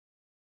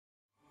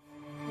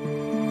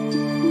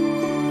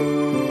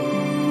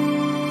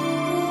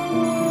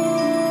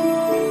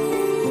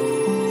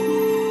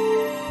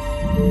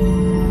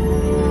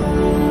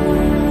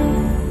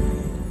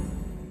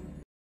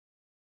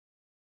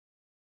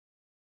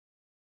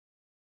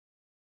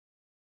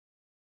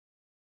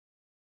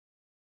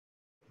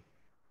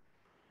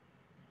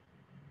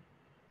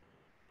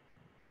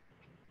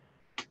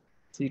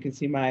So you can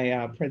see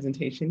my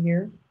presentation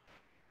here.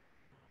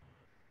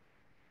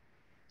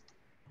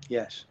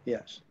 Yes,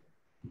 yes.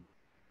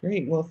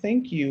 Great. Well,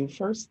 thank you.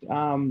 First,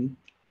 I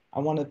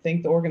want to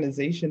thank the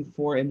organization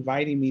for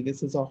inviting me.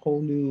 This is a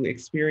whole new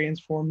experience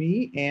for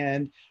me,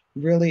 and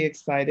really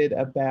excited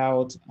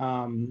about,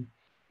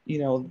 you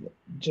know,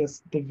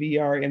 just the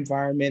VR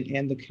environment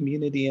and the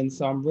community. And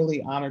so I'm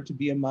really honored to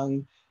be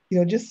among,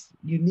 just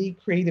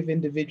unique, creative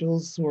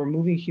individuals who are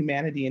moving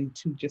humanity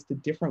into just a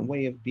different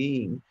way of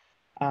being.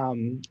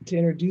 To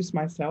introduce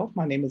myself,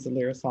 my name is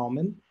Alires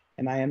Almon,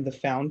 and I am the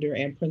founder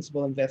and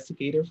principal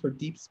investigator for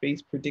Deep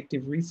Space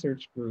Predictive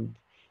Research Group.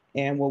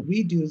 And what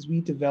we do is we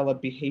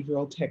develop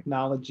behavioral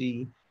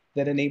technology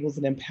that enables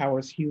and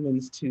empowers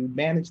humans to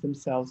manage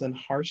themselves in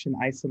harsh and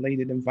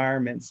isolated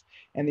environments.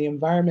 And the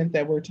environment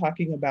that we're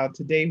talking about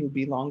today would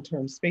be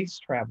long-term space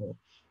travel,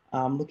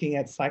 looking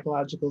at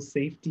psychological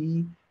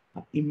safety,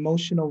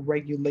 emotional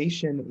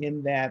regulation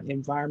in that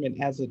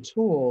environment as a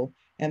tool,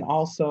 and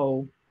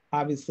also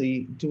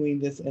obviously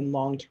doing this in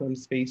long-term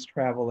space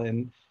travel.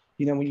 And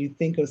when you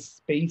think of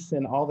space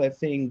and all that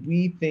thing,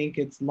 we think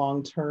it's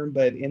long-term,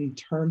 but in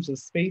terms of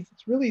space,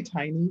 it's really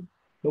tiny.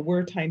 But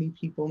we're tiny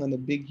people in a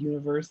big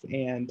universe,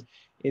 and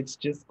it's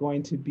just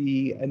going to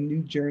be a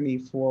new journey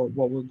for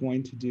what we're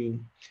going to do.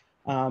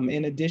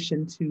 In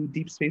addition to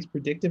Deep Space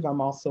Predictive, I'm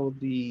also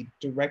the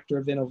Director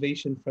of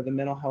Innovation for the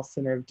Mental Health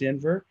Center of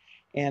Denver,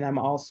 and I'm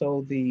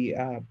also the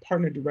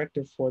Partner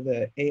Director for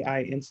the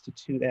AI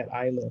Institute at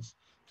Iliff.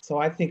 So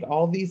I think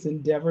all these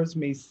endeavors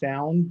may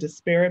sound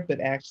disparate, but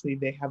actually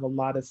they have a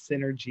lot of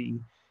synergy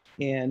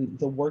in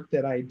the work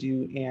that I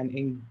do and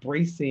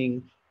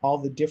embracing all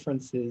the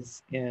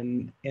differences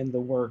in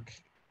the work,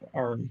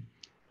 or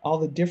all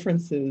the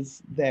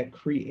differences that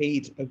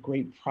create a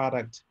great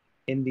product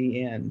in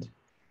the end.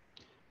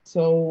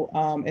 So,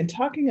 and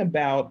talking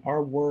about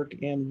our work,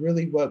 and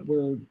really what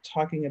we're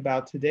talking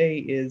about today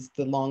is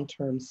the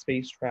long-term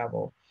space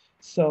travel.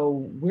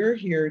 So we're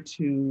here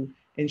to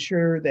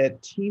ensure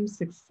that team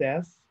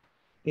success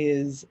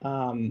is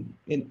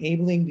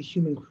enabling the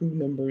human crew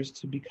members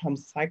to become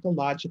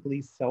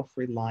psychologically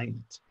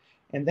self-reliant.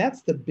 And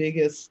that's the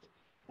biggest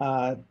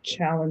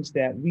challenge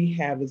that we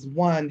have, is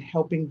one,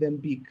 helping them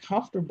be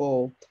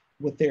comfortable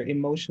with their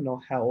emotional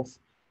health,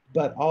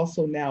 but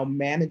also now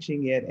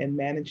managing it and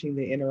managing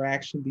the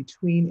interaction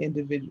between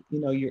individual,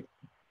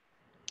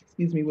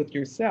 with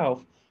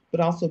yourself, but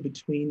also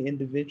between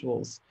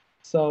individuals.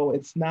 So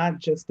it's not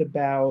just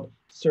about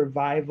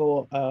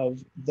survival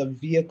of the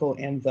vehicle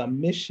and the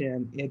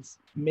mission, it's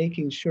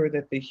making sure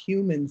that the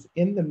humans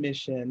in the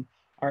mission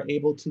are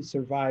able to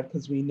survive,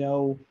 because we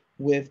know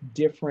with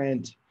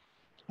different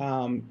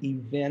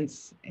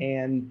events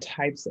and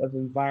types of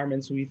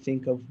environments, we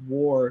think of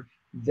war,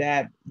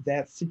 that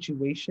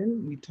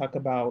situation, we talk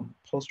about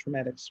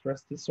post-traumatic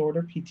stress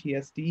disorder,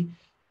 PTSD,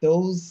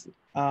 those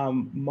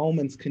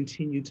moments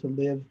continue to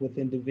live with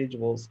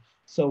individuals.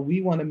 So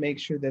we want to make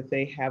sure that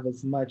they have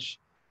as much,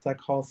 as I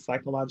call,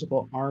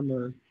 psychological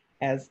armor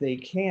as they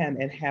can,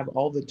 and have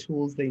all the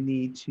tools they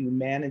need to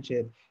manage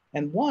it.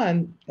 And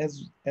one,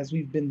 as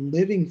we've been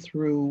living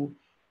through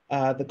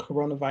the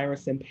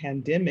coronavirus and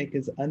pandemic,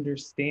 is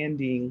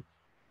understanding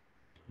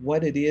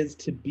what it is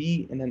to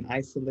be in an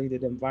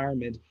isolated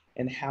environment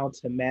and how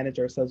to manage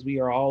ourselves. We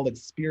are all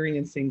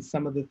experiencing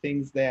some of the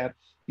things that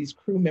these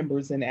crew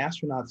members and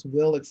astronauts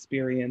will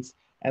experience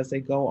as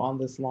they go on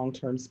this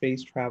long-term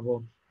space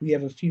travel. We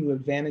have a few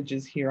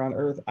advantages here on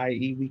Earth,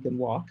 i.e. we can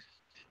walk.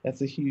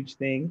 That's a huge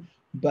thing.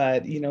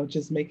 But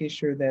just making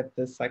sure that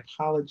the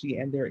psychology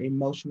and their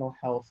emotional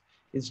health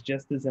is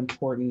just as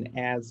important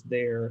as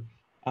their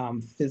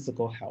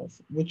physical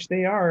health, which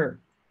they are,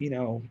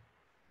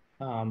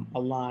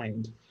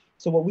 aligned.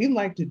 So what we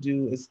like to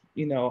do is,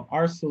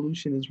 our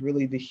solution is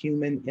really the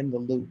human in the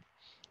loop.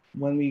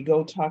 When we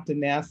go talk to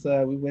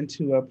NASA, we went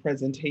to a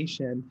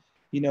presentation,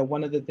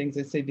 one of the things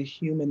they say, the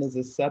human is a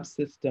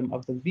subsystem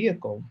of the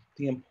vehicle.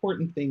 The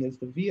important thing is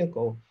the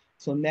vehicle.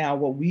 So now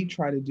what we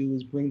try to do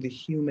is bring the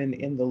human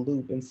in the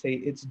loop and say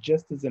it's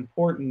just as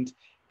important,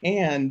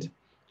 and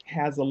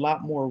has a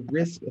lot more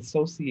risk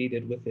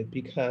associated with it,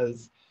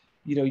 because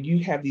you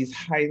have these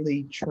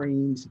highly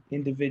trained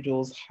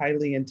individuals,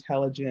 highly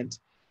intelligent,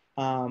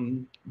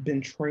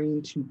 been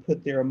trained to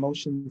put their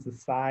emotions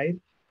aside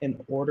in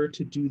order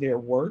to do their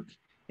work,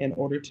 in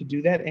order to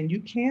do that. And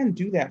you can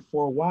do that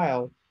for a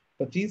while,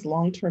 but these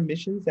long-term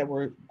missions that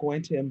we're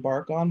going to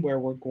embark on, where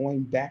we're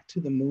going back to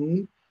the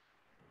moon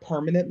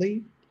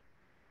permanently,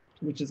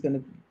 which is going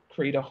to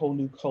create a whole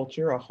new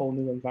culture, a whole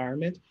new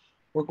environment.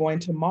 We're going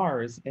to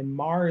Mars, and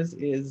Mars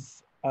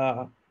is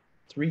a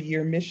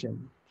 3-year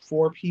mission.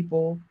 4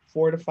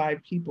 to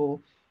 5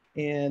 people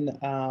in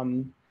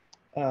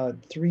a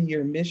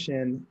 3-year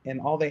mission,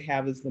 and all they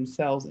have is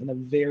themselves in a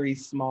very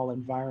small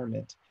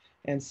environment.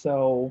 And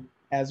so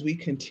as we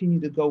continue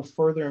to go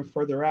further and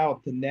further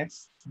out, the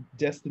next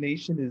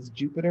destination is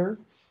Jupiter,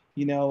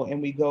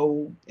 and we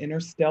go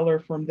interstellar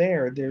from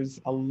there.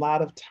 There's a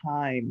lot of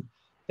time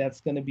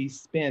that's going to be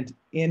spent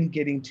in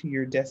getting to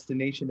your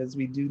destination, as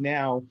we do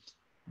now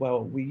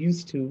Well, we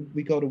used to,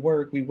 we go to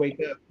work, we wake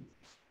up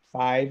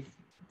five,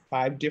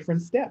 five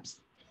different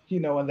steps,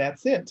 and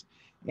that's it.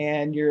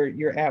 And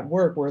you're at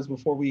work, whereas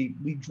before we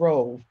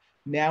drove.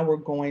 Now we're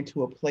going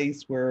to a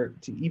place where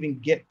to even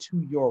get to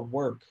your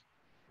work,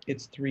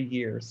 it's 3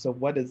 years. So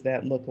what does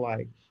that look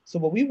like? So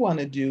what we want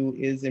to do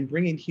is in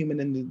bringing human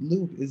in the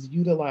loop is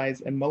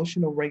utilize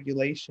emotional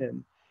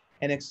regulation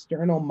and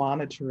external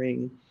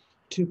monitoring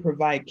to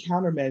provide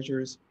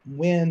countermeasures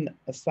when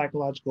a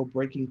psychological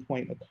breaking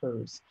point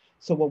occurs.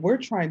 So what we're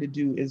trying to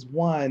do is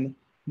one,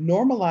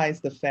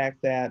 normalize the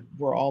fact that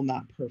we're all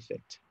not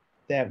perfect,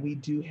 that we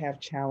do have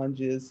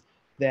challenges,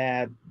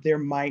 that there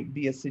might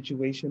be a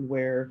situation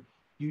where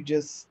you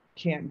just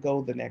can't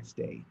go the next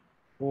day,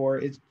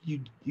 or you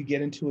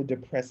get into a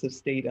depressive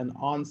state, an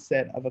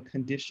onset of a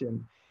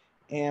condition.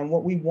 And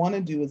what we want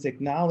to do is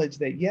acknowledge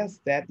that yes,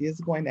 that is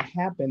going to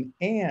happen,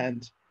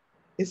 and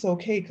it's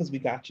okay because we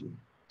got you.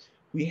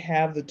 We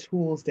have the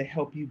tools to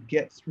help you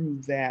get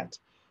through that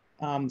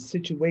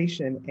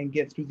situation and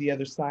get through the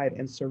other side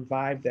and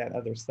survive that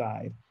other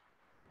side.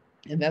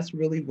 And that's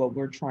really what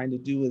we're trying to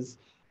do is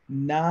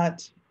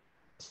not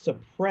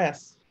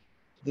suppress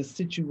the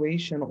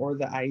situation or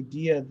the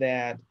idea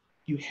that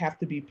you have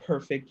to be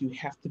perfect, you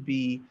have to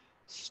be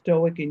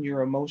stoic in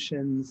your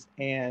emotions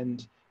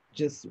and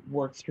just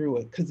work through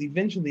it, because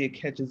eventually it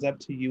catches up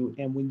to you.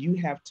 And when you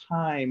have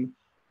time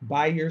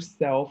by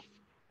yourself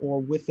or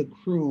with a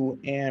crew,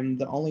 and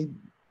the only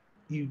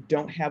you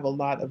don't have a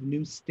lot of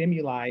new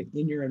stimuli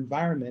in your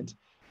environment,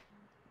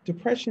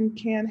 depression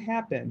can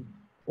happen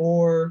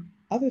or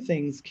other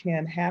things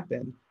can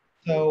happen.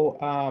 So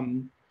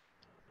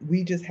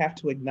we just have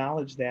to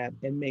acknowledge that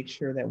and make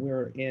sure that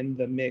we're in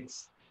the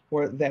mix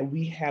or that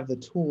we have the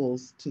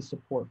tools to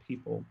support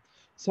people.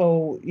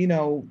 So,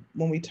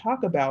 when we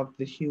talk about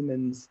the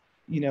humans,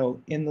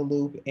 in the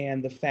loop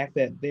and the fact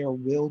that there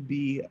will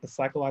be a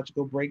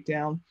psychological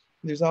breakdown,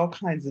 there's all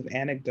kinds of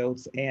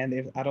anecdotes. And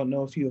if I don't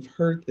know if you have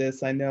heard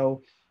this, I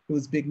know it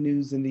was big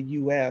news in the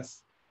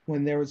US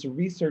when there was a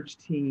research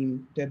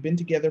team that had been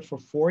together for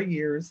 4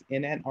 years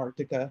in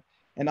Antarctica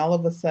and all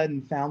of a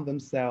sudden found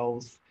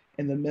themselves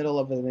in the middle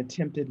of an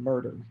attempted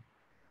murder.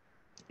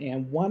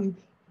 And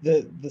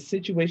the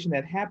situation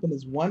that happened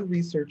is one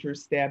researcher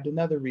stabbed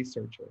another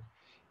researcher.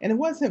 And it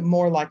wasn't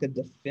more like a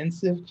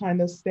defensive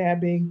kind of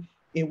stabbing.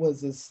 It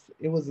was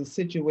a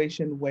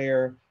situation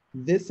where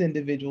this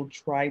individual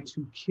tried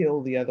to kill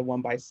the other one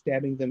by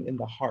stabbing them in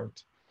the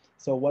heart.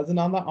 So it wasn't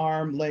on the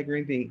arm, leg, or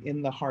anything,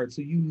 in the heart.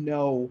 So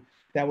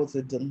that was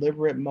a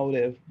deliberate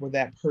motive where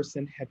that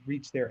person had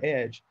reached their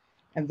edge.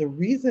 And the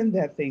reason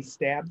that they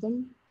stabbed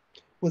them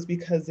was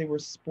because they were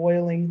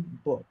spoiling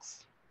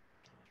books,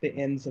 the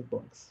ends of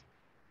books.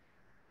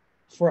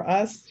 For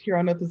us here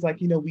on Earth, it's like,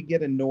 we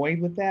get annoyed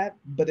with that,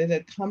 but it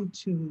had come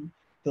to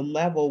the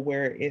level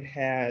where it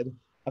had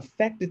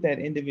affected that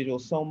individual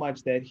so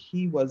much that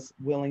he was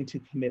willing to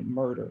commit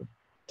murder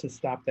to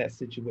stop that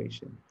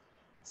situation.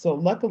 So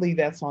luckily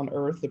that's on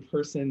Earth. The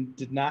person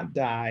did not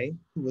die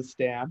who was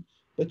stabbed,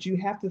 but you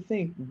have to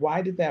think,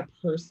 why did that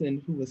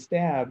person who was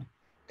stabbed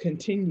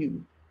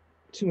continue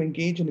to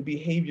engage in a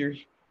behavior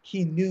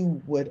he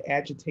knew would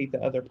agitate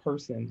the other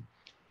person?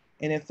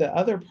 And if the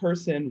other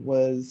person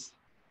was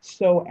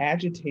so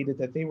agitated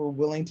that they were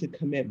willing to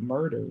commit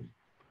murder,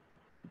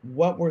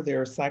 what were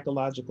their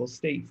psychological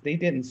states? They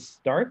didn't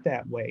start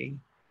that way,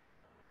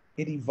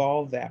 it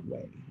evolved that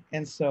way.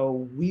 And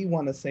so we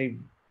want to say,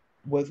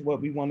 with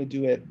what we want to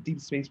do at Deep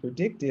Space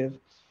Predictive,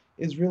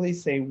 is really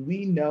say,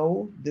 we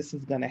know this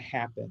is going to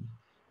happen.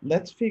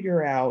 Let's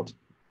figure out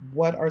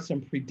what are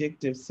some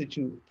predictive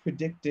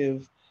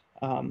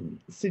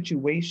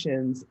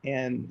situations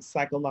and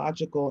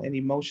psychological and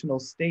emotional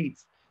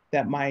states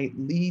that might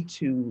lead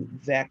to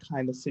that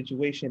kind of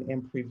situation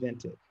and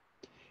prevent it,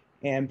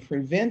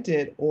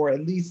 or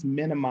at least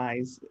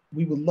minimize.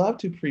 We would love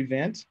to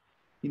prevent,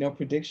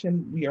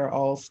 prediction. We are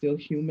all still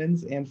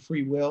humans and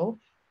free will.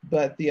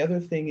 But the other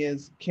thing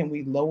is, can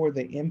we lower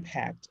the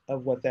impact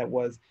of what that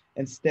was?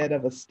 Instead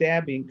of a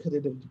stabbing, could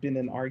it have been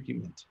an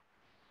argument?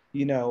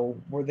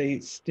 Where they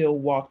still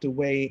walked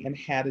away and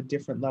had a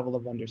different level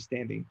of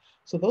understanding.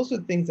 So those are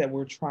the things that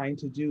we're trying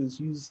to do, is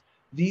use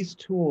these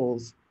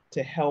tools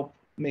to help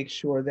make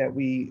sure that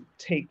we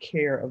take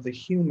care of the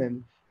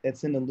human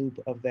that's in the loop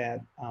of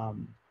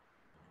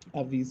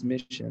of these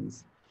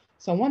missions.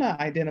 So I want to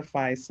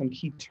identify some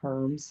key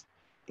terms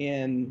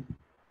in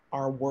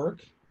our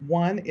work.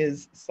 One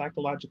is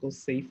psychological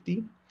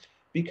safety,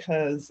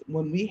 because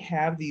when we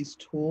have these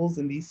tools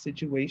in these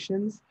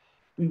situations,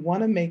 we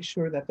want to make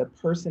sure that the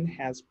person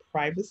has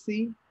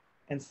privacy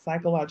and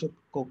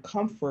psychological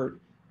comfort,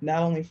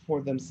 not only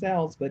for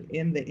themselves, but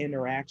in the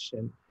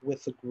interaction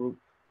with the group.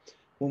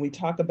 When we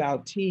talk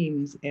about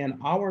teams and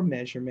our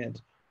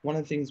measurement, one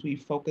of the things we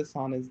focus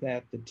on is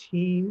that the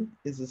team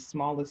is the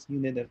smallest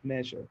unit of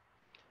measure.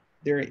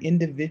 There are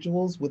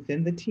individuals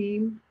within the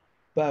team,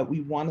 but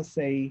we want to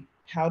say,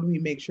 how do we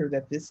make sure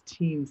that this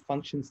team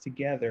functions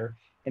together?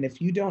 And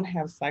if you don't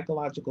have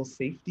psychological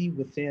safety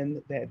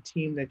within that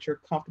team that you're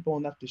comfortable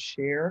enough to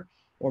share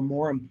or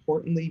more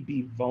importantly,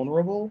 be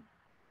vulnerable,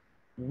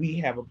 we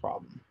have a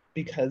problem,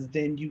 because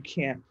then you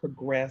can't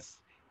progress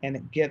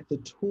and get the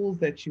tools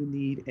that you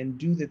need and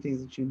do the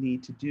things that you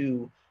need to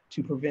do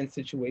to prevent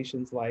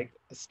situations like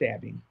a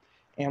stabbing.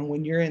 And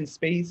when you're in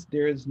space,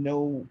 there is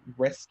no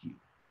rescue.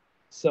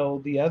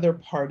 So the other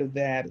part of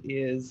that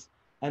is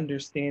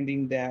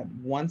understanding that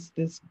once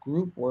this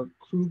group or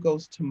crew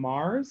goes to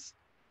Mars,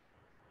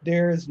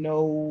 there is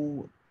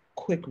no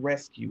quick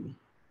rescue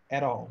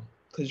at all,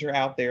 because you're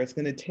out there. It's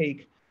going to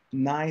take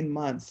 9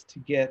 months to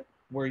get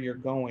where you're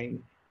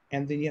going.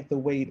 And then you have to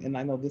wait. And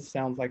I know this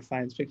sounds like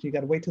science fiction. You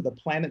got to wait till the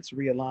planets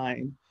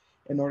realign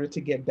in order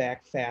to get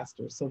back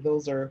faster. So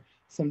those are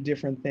some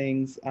different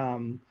things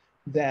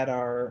that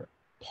are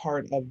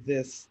part of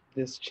this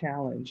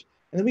challenge.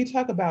 And then we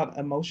talk about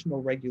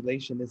emotional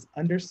regulation, is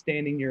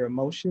understanding your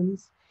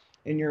emotions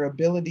and your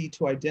ability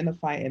to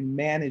identify and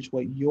manage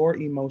what your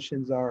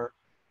emotions are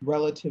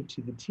relative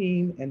to the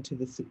team and to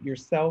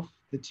yourself,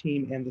 the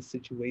team, and the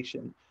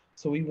situation.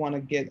 So we want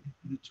to get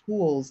the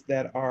tools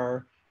that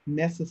are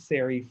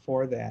necessary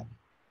for that.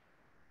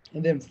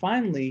 And then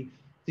finally,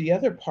 the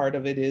other part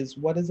of it is,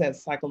 what is that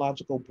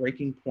psychological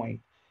breaking point?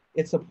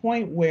 It's a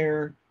point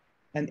where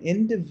an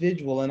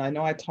individual, and I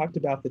know I talked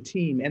about the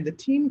team, and the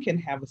team can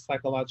have a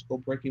psychological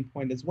breaking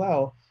point as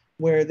well,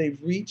 where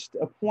they've reached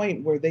a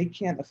point where they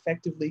can't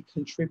effectively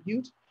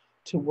contribute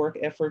to work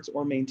efforts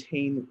or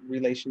maintain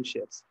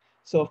relationships.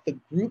 So if the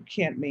group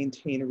can't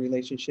maintain a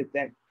relationship,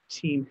 that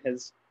team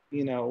has,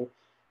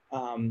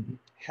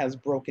 has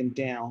broken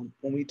down.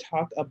 Um, when we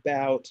talk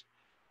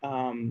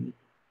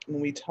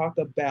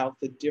about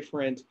the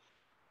different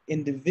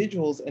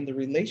individuals and the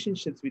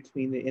relationships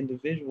between the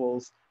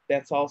individuals,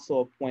 that's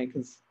also a point,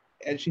 because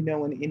as you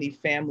know, in any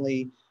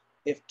family,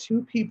 if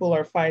two people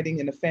are fighting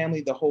in a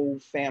family, the whole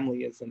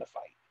family is in a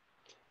fight,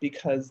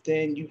 because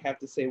then you have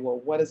to say,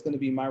 well, what is going to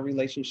be my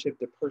relationship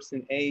to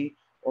person A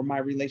or my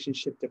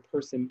relationship to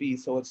person B?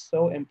 So it's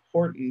so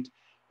important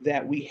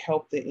that we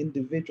help the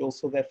individual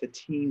so that the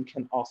team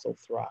can also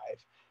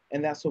thrive.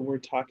 And that's what we're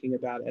talking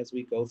about as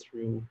we go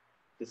through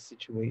this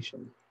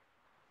situation.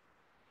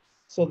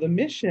 So the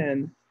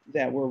mission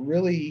that we're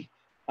really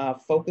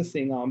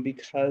focusing on,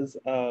 because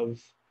of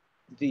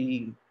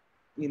the,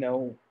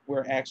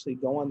 we're actually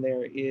going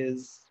there,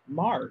 is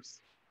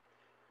Mars.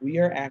 We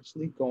are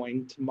actually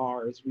going to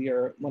Mars. We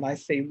are, when I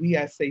say we,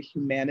 I say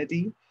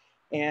humanity.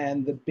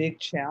 And the big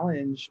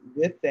challenge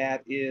with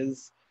that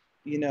is,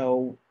 you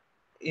know,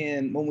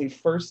 when we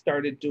first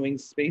started doing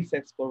space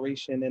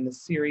exploration in a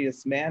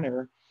serious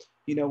manner,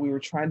 we were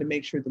trying to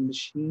make sure the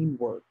machine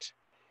worked.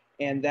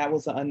 And that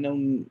was the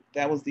unknown.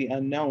 That was the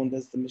unknown.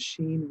 Does the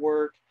machine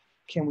work?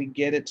 Can we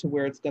get it to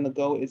where it's going to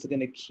go? Is it going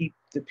to keep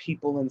the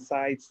people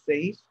inside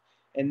safe?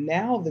 And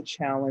now the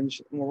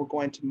challenge when we're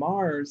going to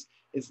Mars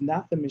is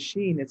not the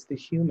machine, it's the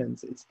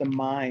humans, it's the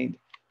mind.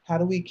 How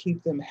do we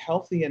keep them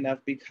healthy enough?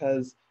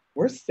 Because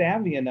we're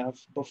savvy enough.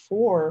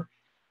 Before,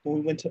 when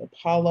we went to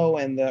Apollo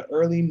and the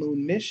early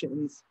moon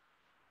missions,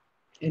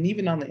 and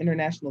even on the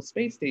International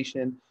Space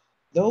Station,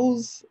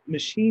 those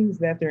machines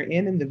that they're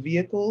in the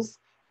vehicles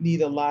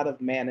need a lot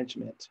of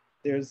management.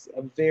 There's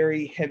a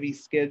very heavy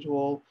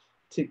schedule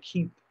to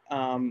keep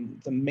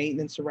the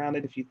maintenance around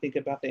it. If you think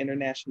about the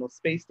International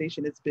Space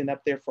Station, it's been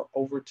up there for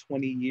over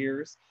 20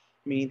 years.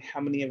 I mean, how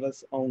many of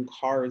us own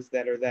cars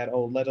that are that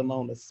old, let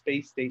alone a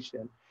space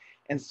station?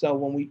 And so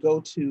when we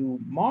go to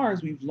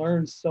Mars, we've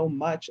learned so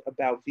much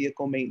about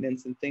vehicle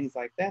maintenance and things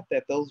like that,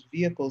 that those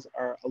vehicles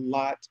are a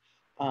lot,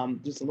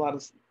 there's a lot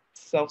of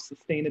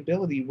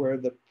self-sustainability where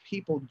the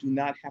people do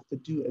not have to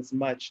do as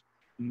much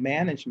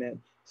management.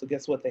 So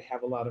guess what? They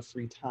have a lot of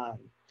free time.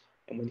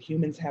 And when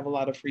humans have a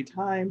lot of free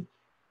time,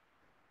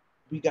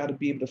 we got to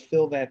be able to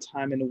fill that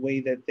time in a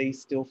way that they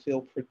still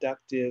feel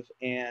productive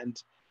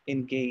and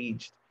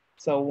engaged.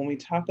 So when we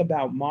talk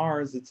about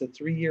Mars, it's a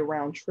 3-year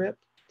round trip,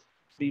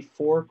 be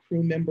 4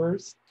 crew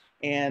members.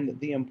 And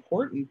the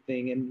important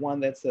thing, and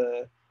one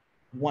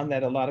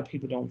that a lot of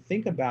people don't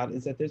think about,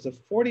 is that there's a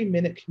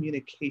 40-minute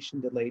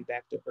communication delay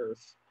back to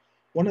Earth.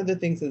 One of the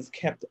things that's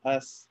kept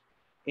us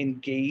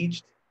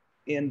engaged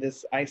in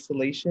this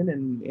isolation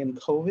and in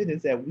COVID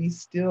is that we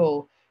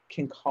still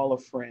can call a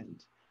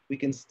friend. We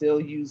can still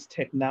use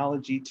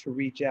technology to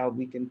reach out.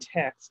 We can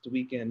text,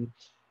 we can,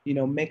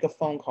 make a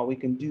phone call, we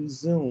can do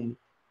Zoom.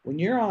 When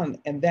you're on,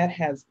 and that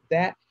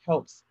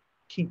helps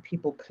keep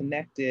people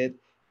connected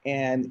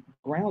and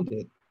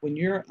grounded. When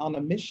you're on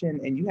a mission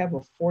and you have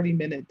a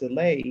 40-minute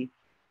delay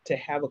to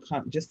have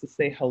just to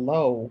say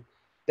hello,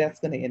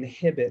 that's going to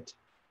inhibit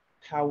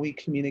how we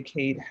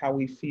communicate, how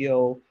we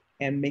feel,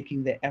 and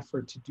making the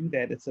effort to do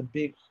that. It's a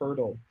big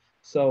hurdle.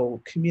 So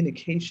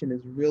communication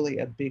is really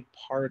a big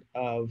part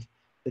of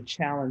the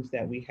challenge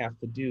that we have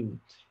to do.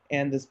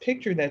 And this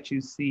picture that you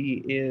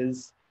see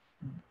is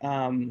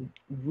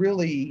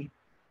really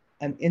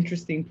an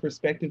interesting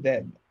perspective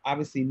that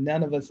obviously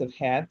none of us have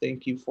had.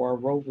 Thank you for our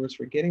rovers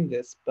for getting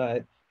this,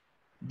 but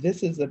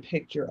this is a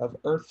picture of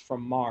Earth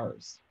from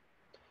Mars.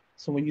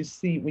 So when you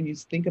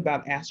think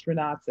about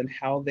astronauts and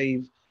how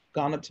they've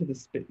gone up to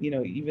the,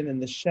 even in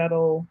the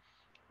shuttle,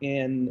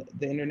 in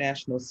the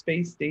International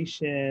Space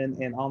Station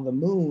and on the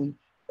moon,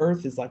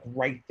 Earth is like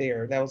right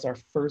there. That was our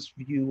first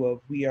view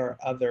of we are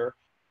other,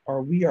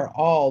 or we are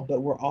all,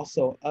 but we're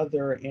also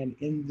other. And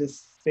in this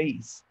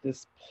space,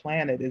 this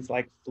planet is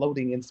like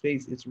floating in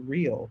space. It's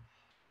real.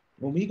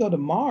 When we go to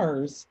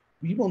Mars,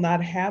 we will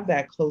not have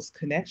that close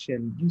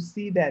connection. You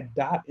see that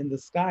dot in the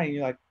sky, and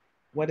you're like,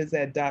 what is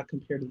that dot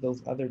compared to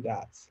those other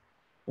dots?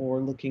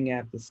 Or looking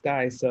at the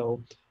sky. So,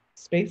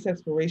 space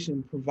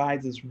exploration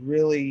provides this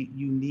really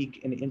unique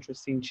and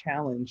interesting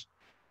challenge.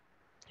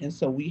 And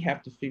so, we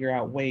have to figure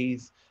out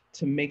ways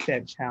to make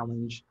that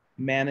challenge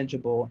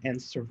manageable and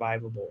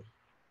survivable.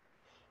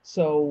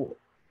 So,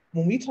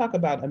 when we talk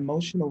about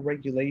emotional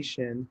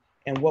regulation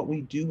and what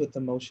we do with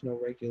emotional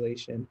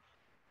regulation,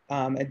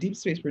 at Deep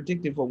Space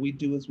Predictive, what we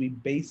do is we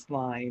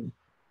baseline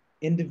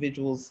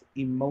individuals'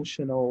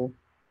 emotional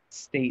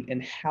state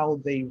and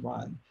how they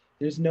run.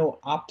 There's no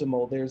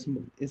optimal.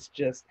 It's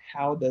just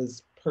how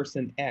does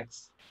person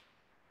X,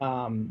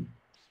 um,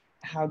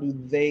 how do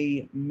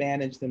they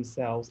manage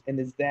themselves, and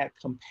is that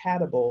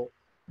compatible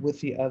with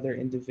the other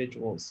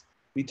individuals?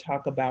 We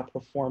talk about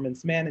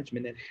performance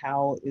management and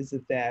how is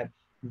it that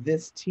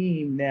this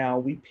team now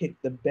we pick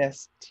the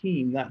best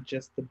team, not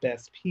just the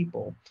best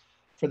people.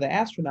 For the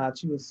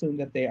astronauts, you assume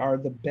that they are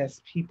the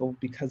best people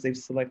because they've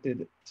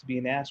selected to be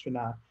an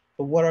astronaut.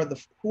 But who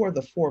are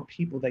the four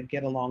people that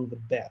get along the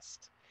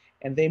best?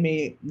 And they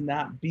may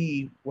not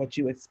be what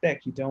you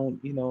expect. You don't,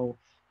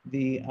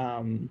 the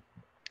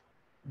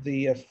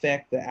the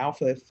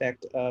alpha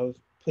effect of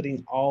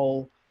putting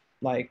all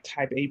like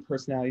type A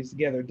personalities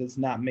together does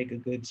not make a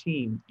good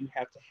team. You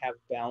have to have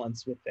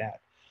balance with that.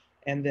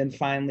 And then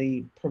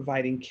finally,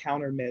 providing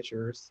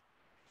countermeasures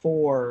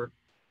for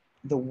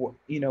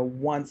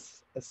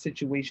once a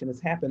situation has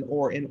happened,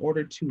 or in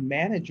order to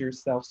manage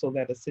yourself so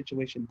that a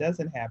situation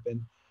doesn't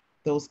happen,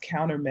 those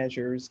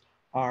countermeasures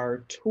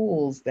are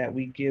tools that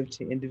we give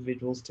to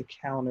individuals to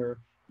counter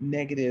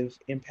negative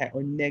impact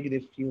or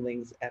negative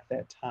feelings at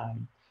that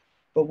time.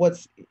 But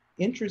what's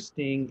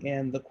interesting,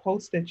 and the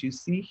quotes that you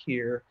see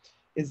here,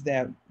 is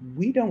that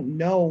we don't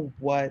know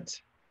what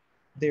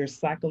their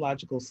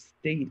psychological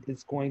state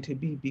is going to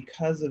be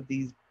because of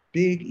these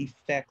big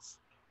effects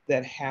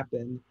that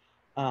happen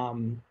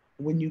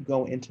when you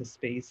go into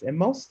space. And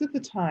most of the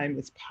time,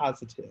 it's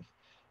positive.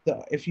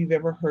 If you've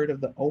ever heard of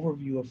the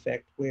overview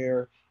effect,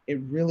 where it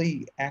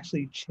really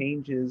actually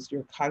changes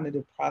your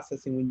cognitive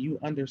processing when you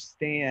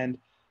understand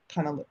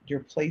kind of your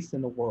place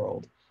in the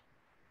world.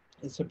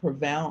 It's a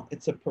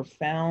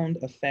profound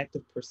effect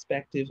of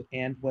perspective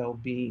and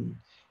well-being.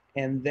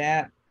 And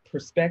that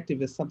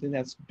perspective is something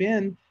that's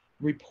been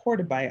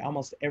reported by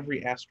almost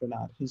every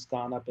astronaut who's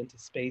gone up into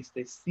space.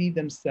 They see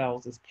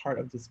themselves as part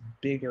of this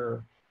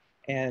bigger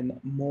and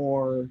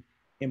more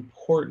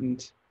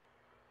important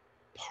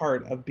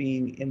part of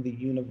being in the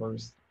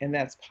universe, and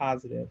that's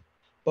positive.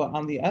 But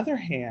on the other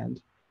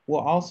hand,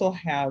 we'll also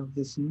have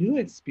this new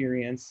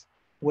experience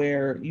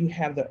where you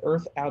have the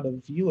Earth out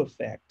of view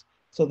effect.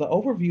 So the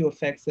overview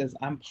effect says,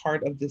 I'm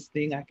part of this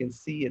thing, I can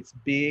see it's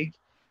big,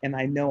 and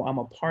I know I'm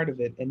a part of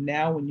it. And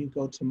now when you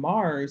go to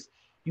Mars,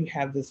 you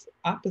have this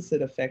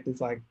opposite effect.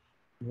 It's like,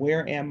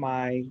 where am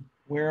I?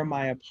 Where am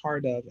I a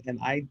part of? And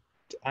I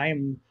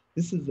am,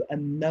 this is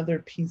another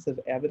piece of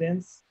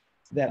evidence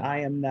that I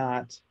am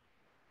not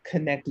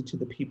connected to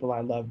the people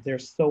I love. They're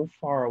so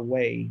far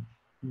away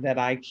that that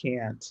I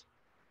can't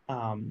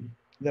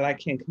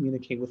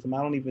communicate with them.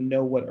 I don't even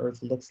know what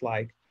Earth looks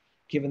like,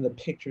 given the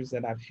pictures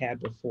that I've had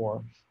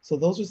before. So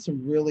those are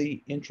some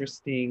really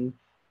interesting,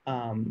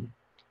 um,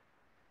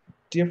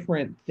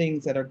 different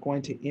things that are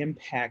going to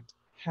impact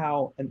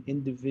how an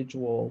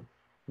individual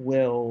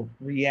will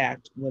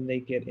react when they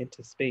get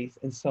into space.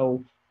 And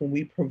so when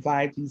we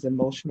provide these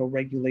emotional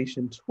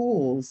regulation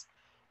tools,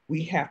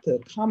 we have to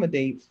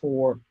accommodate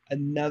for a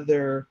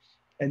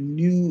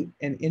new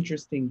and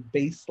interesting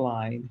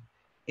baseline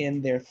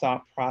in their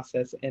thought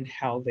process and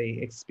how they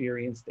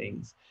experience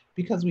things,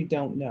 because we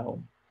don't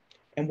know.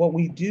 And what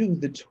we do,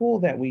 the tool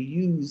that we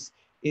use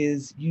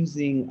is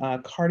using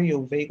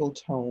cardiovagal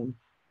tone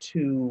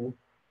to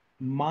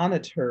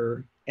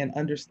monitor and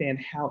understand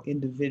how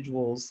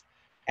individuals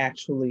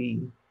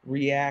actually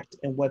react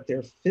and what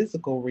their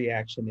physical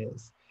reaction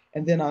is.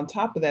 And then on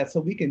top of that, so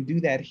we can do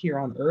that here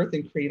on Earth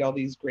and create all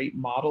these great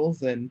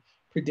models and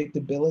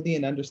predictability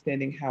and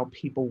understanding how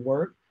people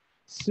work.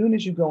 Soon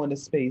as you go into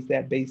space,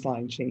 that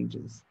baseline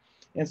changes.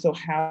 And so,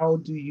 how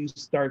do you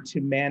start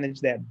to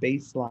manage that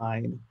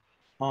baseline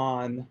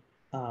on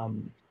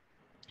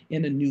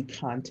in a new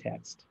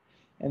context?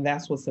 And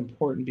that's what's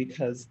important,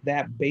 because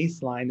that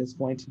baseline is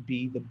going to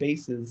be the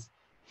basis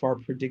for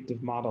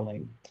predictive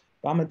modeling.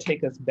 But I'm going to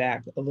take us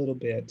back a little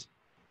bit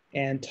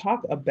and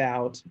talk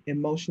about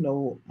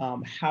emotional,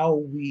 how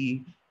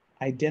we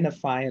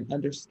identify and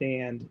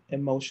understand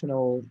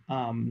emotional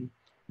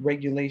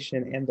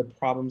regulation and the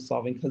problem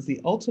solving. Because the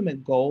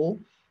ultimate goal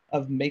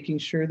of making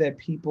sure that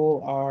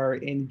people are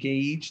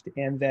engaged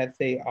and that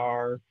they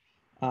are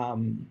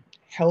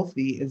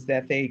healthy is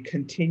that they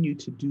continue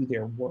to do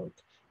their work,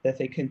 that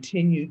they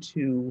continue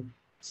to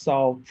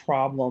solve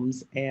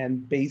problems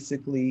and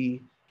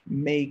basically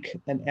make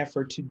an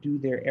effort to do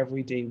their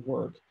everyday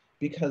work.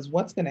 Because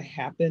what's going to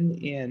happen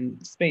in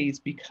space,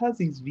 because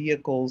these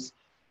vehicles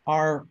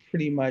are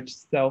pretty much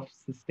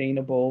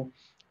self-sustainable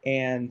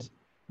and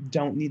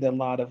don't need a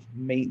lot of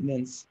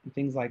maintenance and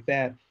things like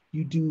that,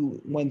 you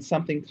do, when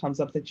something comes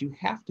up that you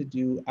have to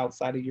do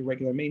outside of your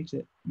regular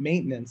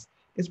maintenance,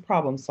 is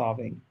problem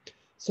solving.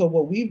 So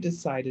what we've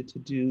decided to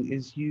do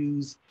is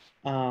use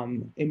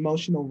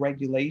emotional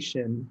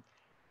regulation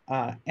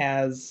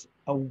as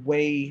a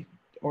way,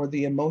 or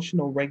the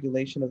emotional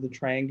regulation of the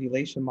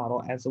triangulation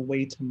model as a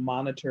way to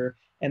monitor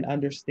and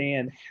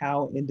understand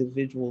how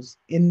individuals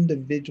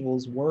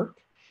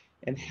work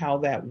and how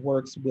that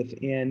works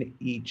within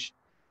each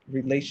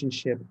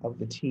relationship of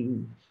the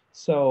team.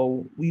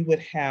 So we would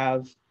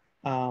have,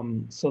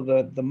 so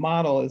the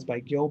model is by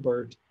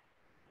Gilbert,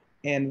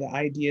 and the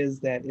idea is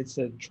that it's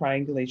a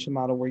triangulation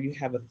model where you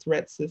have a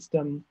threat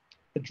system,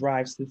 a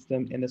drive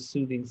system, and a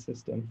soothing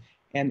system.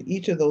 And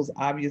each of those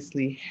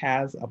obviously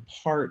has a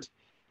part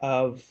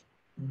of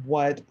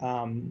what,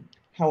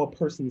 how a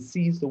person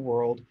sees the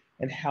world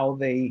and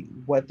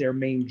what their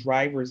main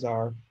drivers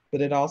are.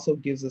 But it also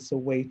gives us a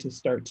way to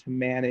start to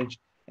manage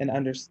and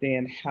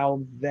understand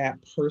how that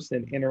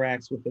person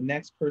interacts with the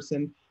next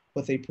person,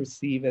 what they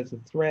perceive as a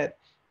threat.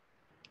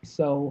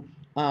 So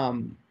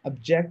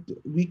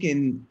we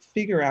can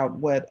figure out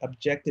what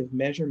objective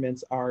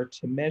measurements are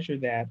to measure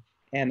that.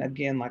 And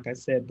again, like I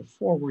said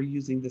before, we're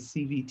using the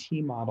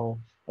CVT model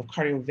of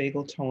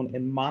cardiovagal tone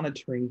and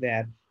monitoring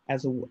that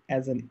as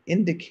an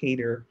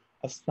indicator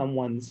of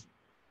someone's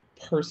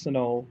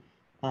personal,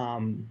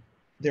 um,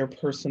 their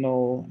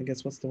personal, I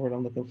guess what's the word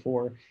I'm looking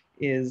for,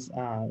 is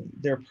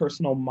their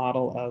personal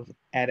model of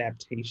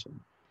adaptation.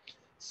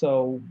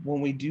 So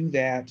when we do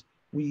that,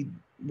 we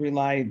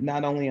rely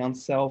not only on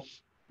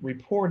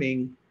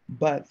self-reporting,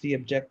 but the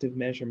objective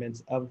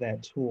measurements of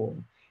that tool.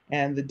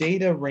 And the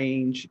data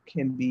range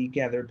can be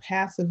gathered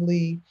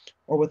passively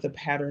or with a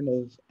pattern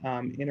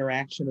of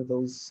interaction of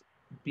those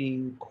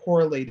being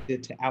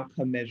correlated to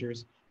outcome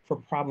measures for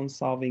problem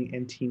solving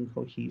and team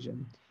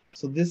cohesion.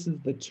 So this is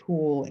the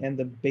tool and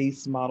the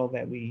base model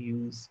that we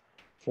use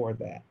for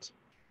that.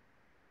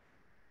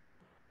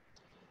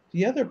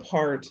 The other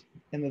part,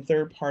 and the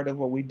third part of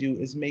what we do,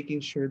 is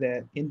making sure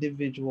that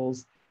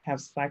individuals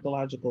have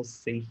psychological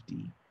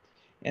safety.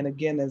 And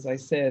again, as I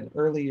said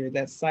earlier,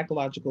 that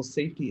psychological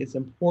safety is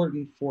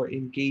important for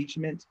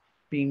engagement,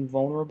 being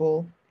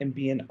vulnerable, and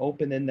being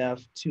open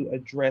enough to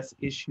address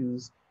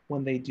issues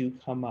when they do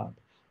come up.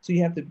 So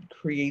you have to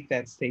create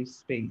that safe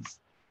space.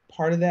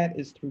 Part of that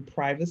is through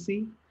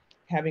privacy,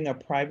 having a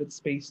private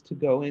space to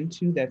go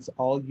into that's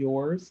all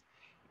yours.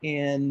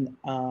 And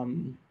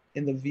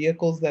in the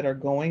vehicles that are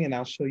going, and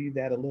I'll show you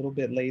that a little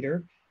bit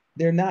later,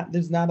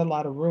 there's not a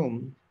lot of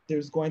room.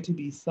 There's going to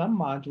be some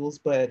modules,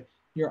 but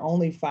you're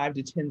only 5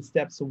 to 10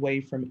 steps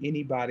away from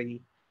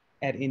anybody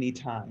at any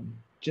time,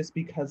 just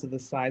because of the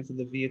size of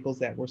the vehicles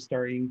that we're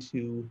starting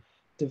to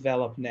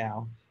develop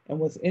now. And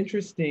what's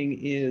interesting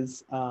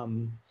is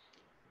when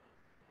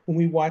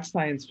we watch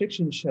science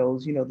fiction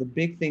shows, you know, the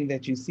big thing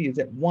that you see is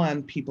that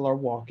one, people are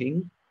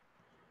walking,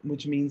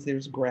 which means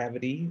there's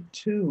gravity.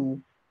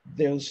 Two,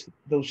 those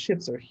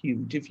ships are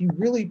huge. If you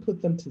really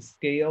put them to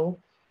scale,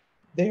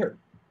 they're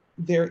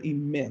they're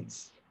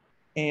immense.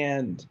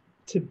 And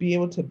to be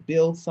able to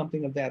build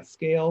something of that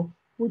scale,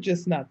 we're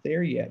just not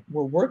there yet.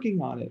 We're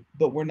working on it,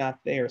 but we're not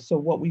there. So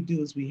what we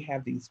do is we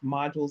have these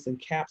modules and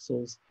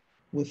capsules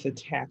with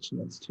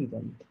attachments to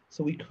them.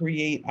 So we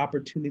create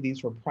opportunities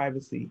for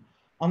privacy.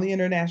 On the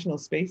International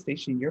Space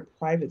Station, your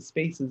private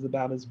space is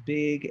about as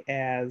big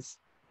as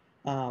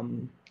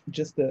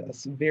just a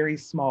very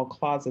small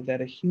closet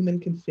that a human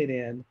can fit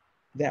in,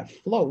 that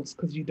floats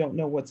because you don't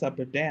know what's up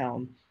or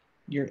down.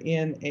 You're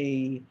in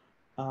a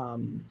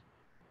um,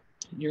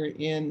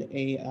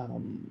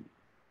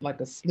 like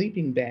a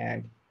sleeping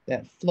bag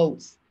that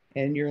floats,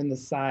 and you're in the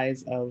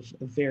size of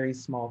a very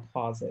small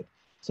closet.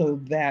 So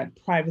that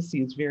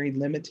privacy is very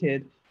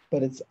limited,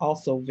 but it's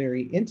also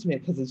very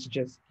intimate because it's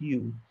just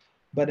you.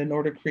 But in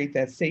order to create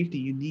that safety,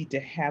 you need to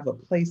have a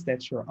place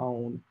that's your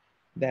own,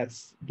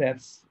 that's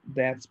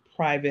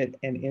private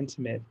and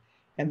intimate.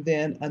 And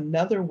then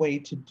another way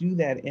to do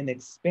that in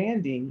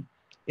expanding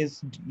is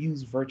to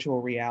use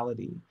virtual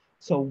reality.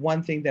 So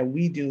one thing that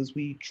we do is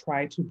we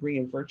try to bring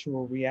in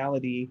virtual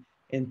reality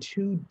in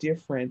two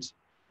different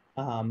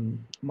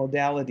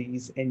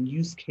modalities and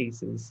use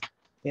cases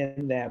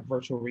in that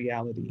virtual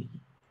reality.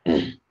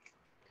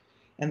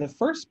 And the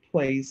first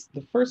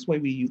way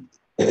we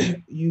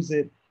use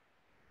it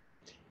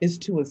is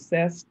to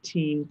assess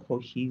team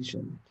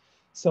cohesion.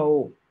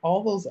 So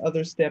all those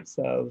other steps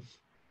of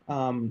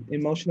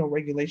emotional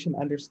regulation,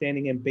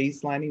 understanding, and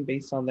baselining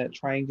based on that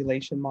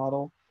triangulation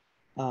model,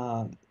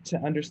 to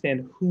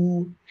understand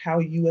how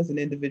you as an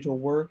individual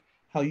work,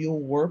 how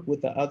you'll work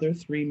with the other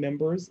three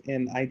members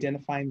in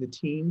identifying the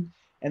team.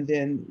 And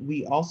then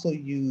we also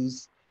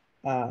use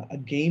a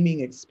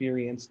gaming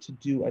experience to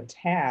do a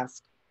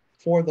task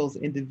for those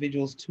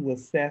individuals to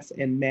assess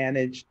and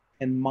manage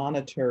and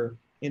monitor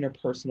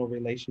interpersonal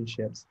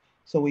relationships.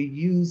 So we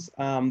use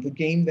the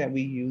game that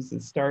we use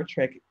is Star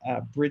Trek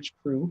Bridge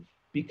Crew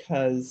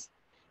because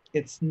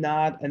it's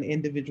not an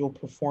individual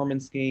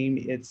performance game.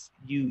 It's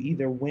you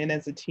either win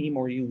as a team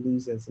or you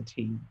lose as a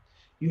team.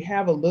 You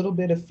have a little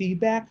bit of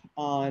feedback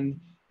on,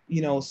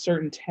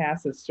 certain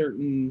tasks that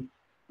certain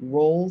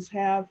roles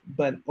have,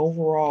 but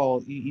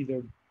overall, you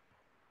either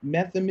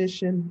met the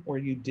mission or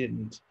you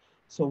didn't.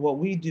 So what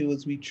we do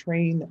is we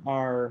train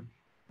our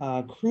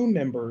crew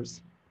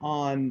members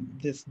on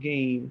this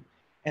game,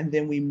 and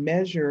then we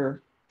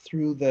measure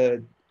through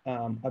the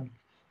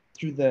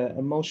through the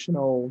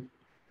emotional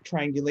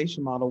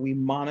triangulation model. We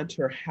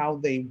monitor how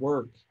they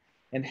work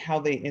and how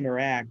they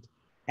interact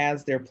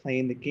as they're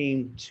playing the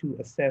game to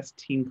assess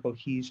team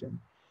cohesion.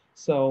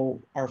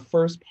 So our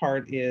first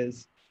part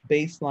is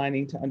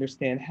baselining to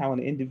understand how an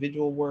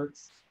individual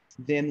works.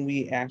 Then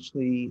we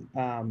actually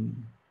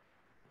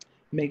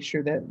make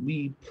sure that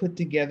we put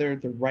together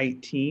the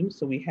right team.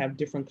 So we have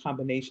different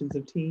combinations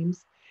of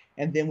teams,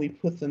 and then we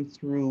put them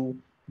through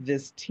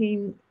this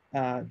team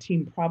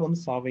problem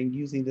solving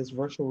using this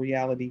virtual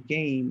reality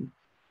game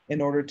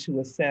in order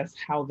to assess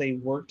how they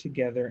work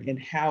together and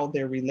how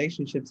their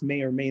relationships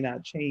may or may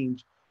not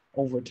change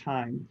over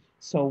time.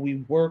 So we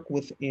work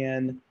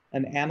within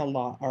an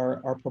analog,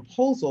 our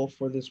proposal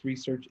for this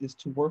research is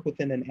to work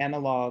within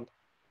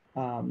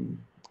um,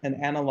 an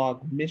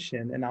analog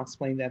mission, and I'll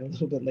explain that a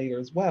little bit later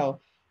as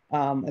well,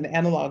 an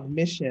analog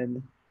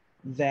mission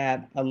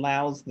that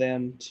allows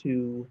them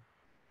to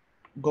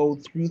go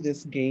through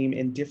this game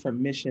in different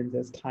missions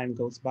as time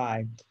goes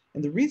by.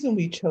 And the reason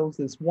we chose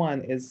this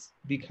one is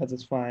because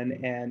it's fun.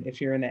 And if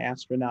you're an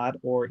astronaut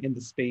or in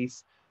the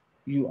space,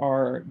 you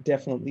are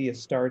definitely a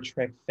Star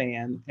Trek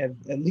fan,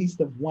 at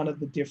least of one of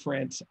the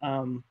different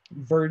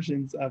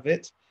versions of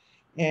it.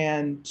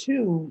 And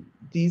two,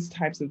 these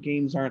types of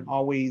games aren't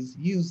always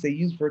used. They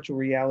use virtual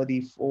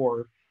reality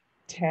for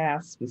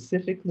tasks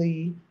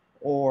specifically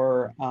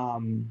or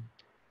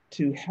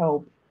to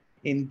help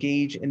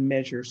engage and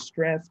measure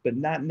stress, but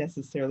not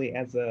necessarily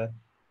as a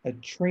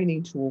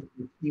training tool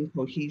for team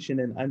cohesion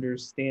and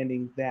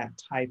understanding that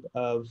type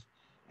of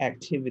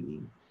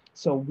activity.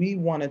 So we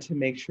wanted to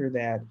make sure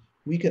that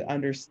we could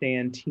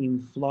understand team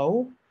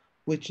flow,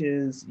 which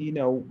is,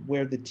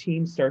 where the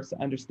team starts to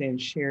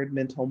understand shared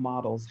mental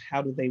models.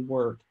 How do they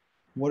work?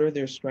 What are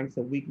their strengths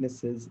and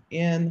weaknesses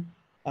in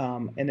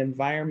an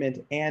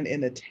environment and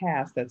in a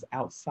task that's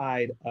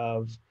outside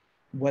of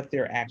what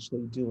they're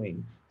actually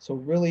doing? So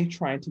really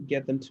trying to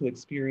get them to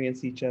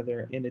experience each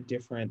other in a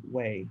different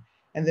way.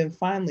 And then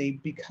finally,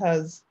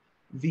 because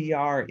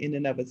VR in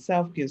and of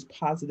itself gives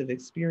positive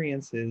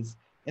experiences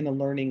in a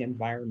learning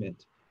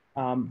environment,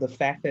 the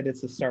fact that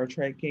it's a Star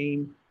Trek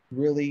game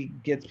really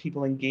gets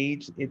people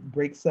engaged. It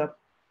breaks up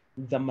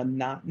the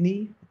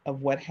monotony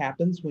of what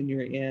happens when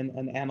you're in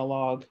an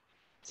analog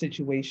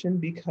situation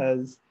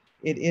because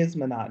it is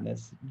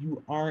monotonous.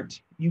 You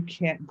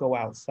can't go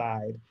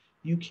outside.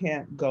 You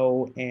can't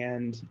go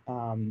and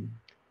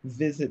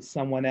visit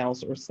someone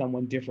else or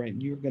someone different.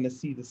 You're going to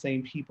see the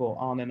same people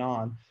on and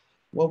on.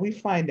 What we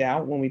find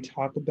out when we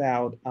talk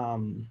about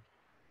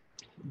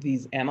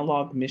these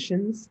analog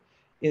missions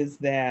is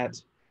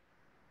that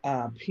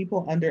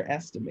people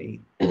underestimate,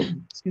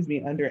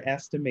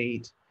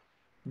 underestimate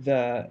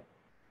the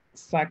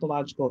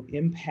psychological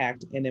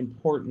impact and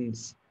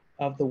importance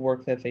of the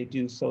work that they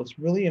do. So it's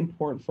really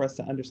important for us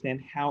to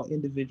understand how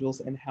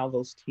individuals and how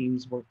those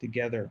teams work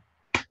together.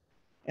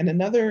 And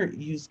another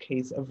use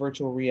case of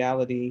virtual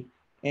reality,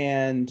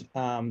 and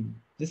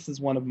this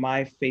is one of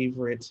my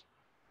favorite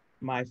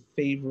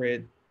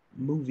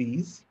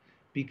movies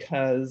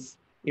because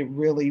it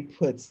really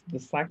puts the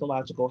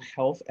psychological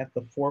health at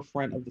the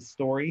forefront of the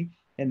story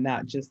and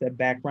not just that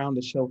background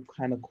to show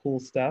kind of cool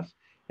stuff.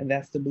 And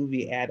that's the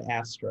movie Ad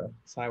Astra.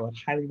 So I would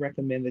highly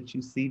recommend that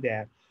you see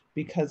that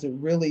because it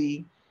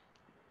really,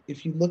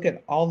 if you look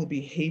at all the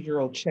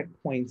behavioral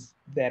checkpoints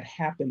that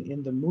happen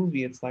in the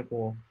movie, it's like,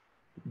 well,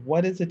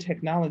 what is the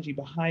technology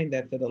behind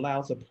that that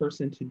allows a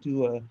person to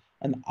do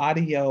an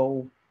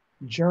audio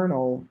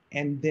journal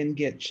and then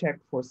get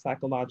checked for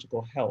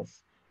psychological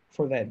health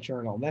for that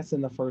journal? That's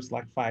in the first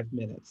like 5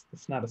 minutes.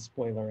 It's not a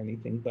spoiler or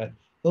anything, but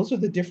those are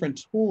the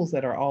different tools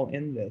that are all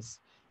in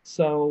this.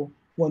 So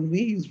when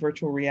we use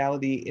virtual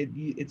reality,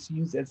 it's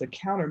used as a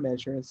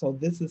countermeasure. And so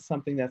this is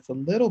something that's a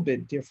little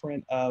bit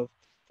different of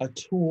a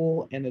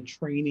tool and a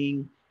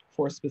training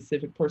for a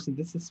specific person.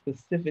 This is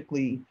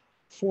specifically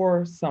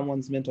for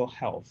someone's mental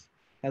health.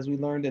 As we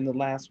learned in the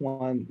last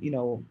one,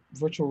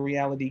 virtual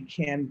reality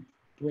can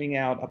bring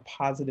out a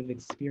positive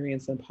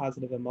experience and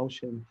positive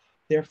emotion.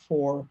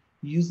 Therefore,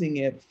 using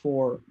it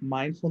for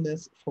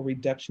mindfulness, for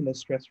reduction of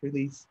stress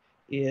release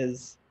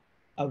is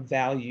a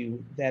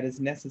value that is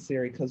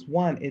necessary because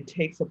one, it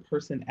takes a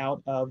person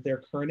out of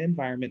their current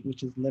environment,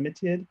 which is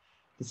limited.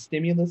 The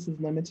stimulus is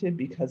limited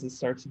because it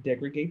starts to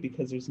degrade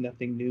because there's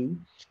nothing new.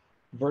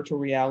 Virtual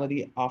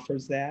reality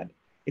offers that.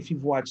 If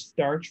you've watched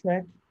Star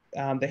Trek,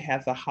 they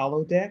have the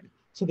holodeck.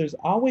 So there's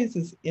always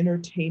this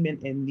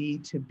entertainment and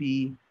need to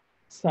be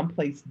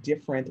someplace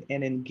different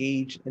and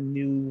engage a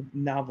new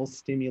novel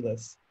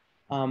stimulus.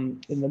 In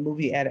the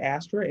movie Ad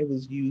Astra, it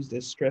was used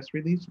as stress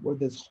relief, where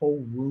this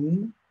whole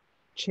room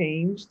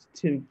changed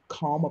to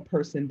calm a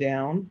person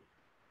down.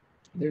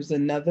 There's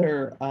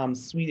another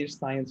Swedish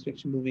science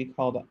fiction movie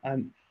called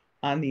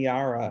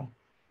Aniara,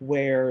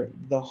 where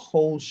the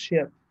whole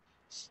ship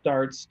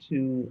starts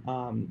to,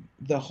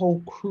 the whole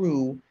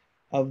crew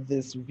of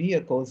this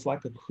vehicle is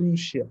like a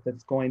cruise ship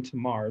that's going to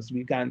Mars.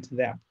 We've gotten to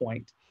that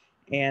point.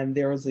 And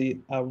there was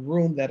a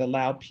room that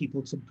allowed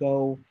people to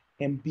go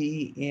and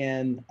be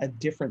in a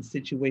different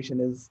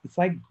situation. It's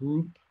like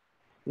group,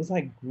 it was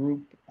like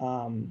group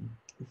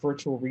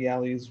virtual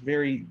reality. Is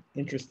very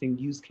interesting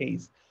use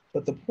case.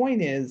 But the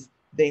point is,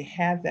 they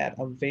had that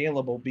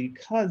available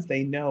because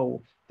they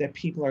know that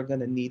people are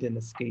going to need an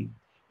escape.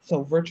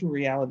 So virtual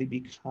reality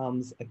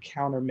becomes a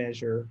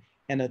countermeasure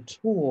and a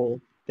tool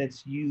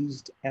that's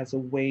used as a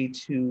way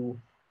to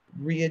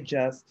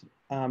readjust,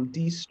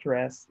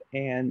 de-stress,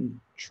 and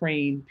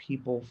train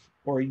people,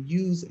 or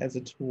use as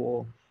a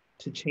tool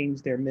to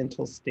change their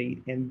mental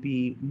state and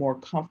be more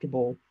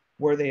comfortable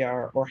where they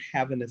are or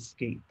have an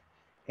escape.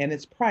 And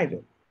it's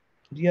private.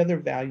 The other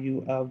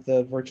value of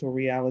the virtual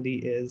reality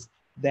is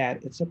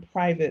that it's a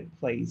private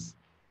place.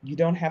 You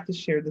don't have to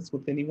share this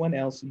with anyone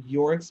else.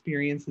 Your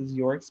experience is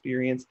your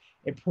experience.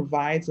 It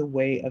provides a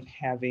way of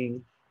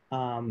having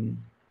um,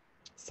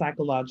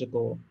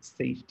 psychological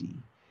safety.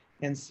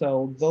 And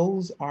so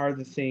those are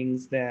the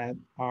things that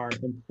are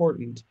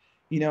important.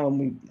 You know,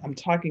 I'm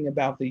talking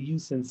about the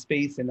use in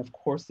space, and of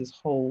course, this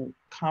whole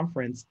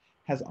conference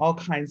has all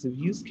kinds of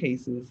use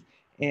cases.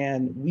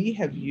 And we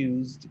have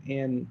used,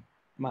 in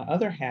my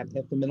other hat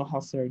at the Mental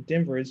Health Center of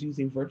Denver, is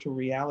using virtual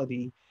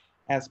reality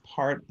as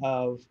part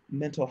of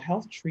mental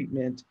health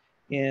treatment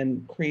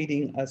in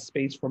creating a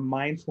space for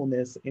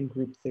mindfulness in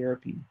group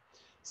therapy.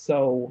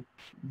 So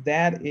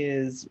that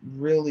is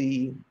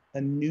really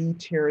a new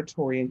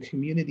territory in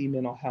community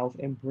mental health,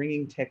 and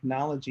bringing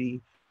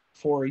technology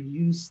for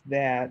use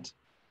that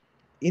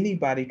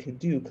anybody could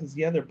do. Because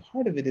the other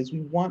part of it is,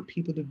 we want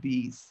people to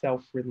be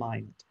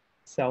self-reliant,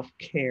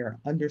 self-care,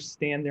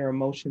 understand their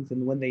emotions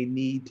and when they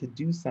need to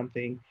do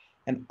something.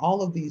 And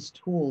all of these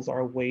tools are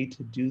a way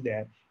to do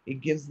that.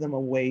 It gives them a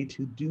way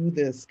to do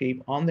the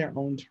escape on their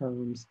own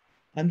terms,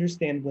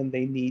 understand when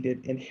they need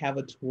it, and have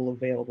a tool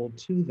available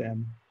to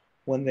them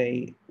when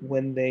they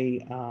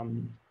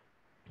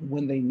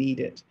need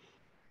it.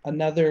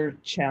 Another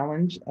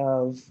challenge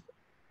of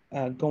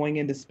going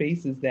into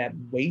space is that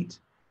weight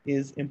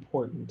is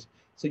important.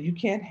 So you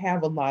can't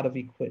have a lot of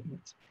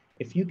equipment.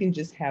 If you can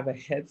just have a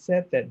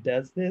headset that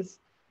does this,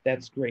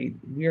 that's great.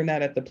 We're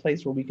not at the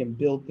place where we can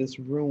build this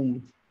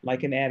room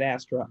like an Ad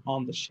Astra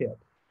on the ship.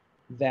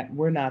 That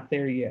we're not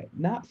there yet.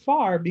 Not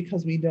far,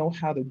 because we know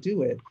how to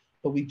do it,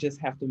 but we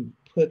just have to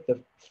put the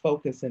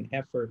focus and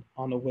effort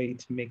on a way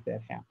to make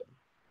that happen.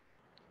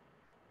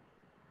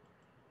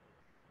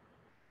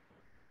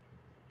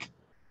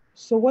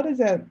 So what does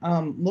that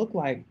look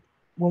like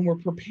when we're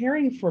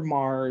preparing for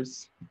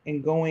Mars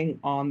and going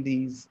on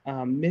these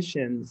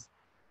missions?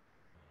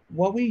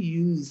 What we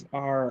use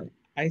are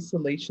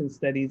isolation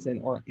studies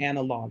and or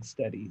analog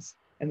studies.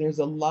 And there's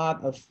a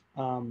lot of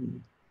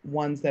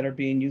ones that are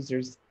being used.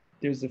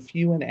 There's a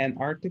few in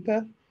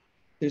Antarctica.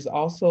 There's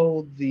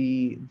also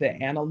the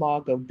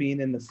analog of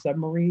being in the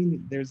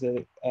submarine. There's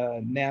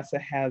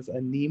NASA has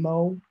a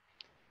Nemo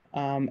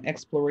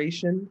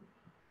exploration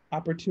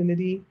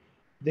opportunity.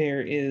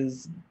 There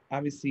is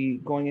obviously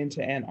going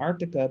into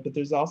Antarctica, but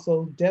there's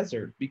also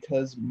desert,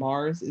 because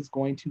Mars is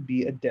going to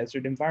be a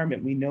desert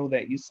environment. We know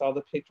that. You saw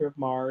the picture of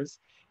Mars.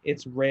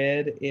 It's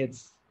red,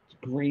 it's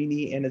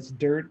grainy, and it's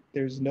dirt.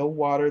 There's no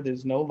water,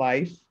 there's no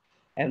life,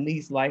 at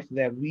least life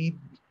that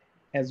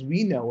as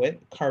we know it,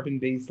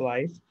 carbon-based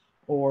life,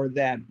 or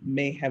that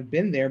may have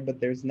been there, but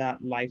there's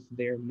not life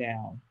there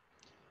now.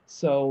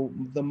 So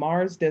the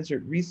Mars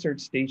Desert Research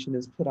Station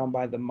is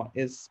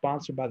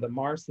sponsored by the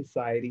Mars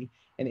Society,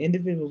 and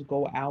individuals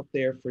go out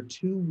there for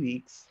 2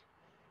 weeks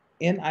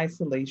in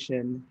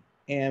isolation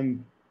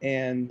and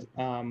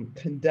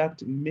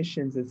conduct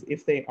missions as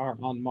if they are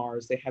on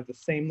Mars. They have the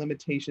same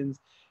limitations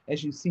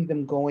as you see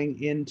them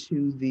going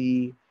into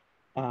the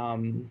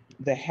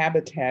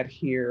habitat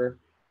here.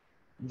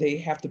 They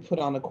have to put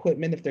on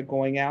equipment if they're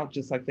going out,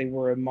 just like they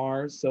were in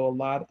Mars. So a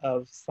lot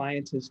of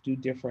scientists do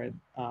different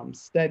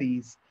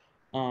studies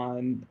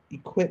on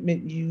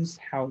equipment use,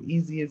 how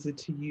easy is it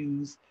to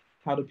use,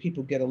 how do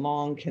people get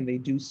along, can they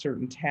do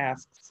certain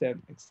tasks,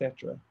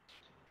 etc.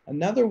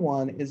 Another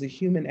one is a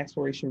human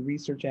exploration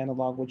research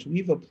analog, which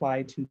we've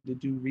applied to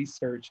do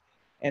research.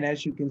 And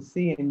as you can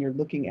see, and you're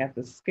looking at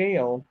the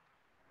scale,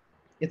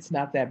 it's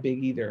not that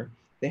big either.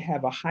 They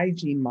have a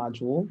hygiene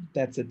module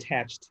that's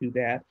attached to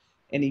that.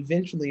 And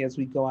eventually, as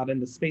we go out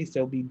into space,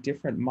 there'll be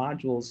different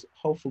modules,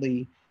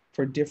 hopefully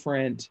for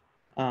different,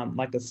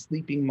 like a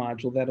sleeping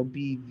module that'll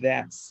be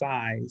that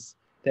size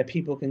that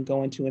people can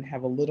go into and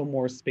have a little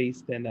more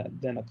space than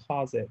a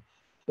closet.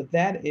 But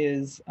that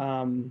is,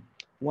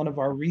 one of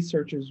our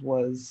researchers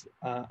was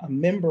a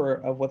member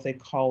of what they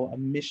call a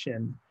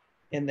mission.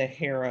 in the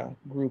HERA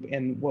group.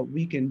 And what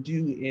we can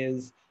do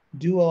is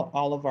do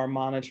all of our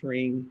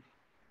monitoring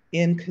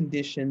in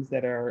conditions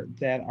that are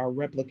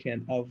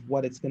replicant of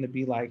what it's going to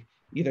be like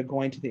either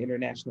going to the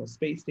International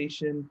Space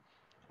Station.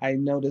 I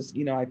noticed,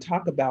 I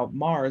talk about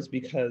Mars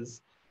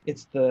because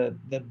it's the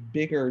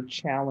bigger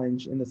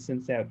challenge in the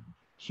sense that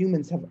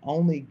humans have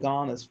only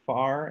gone as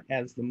far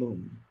as the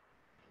moon.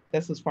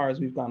 That's as far as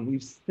we've gone.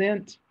 We've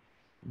sent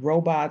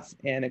robots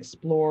and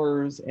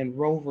explorers and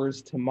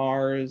rovers to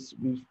Mars.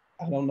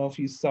 I don't know if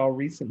you saw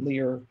recently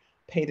or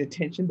paid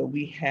attention, but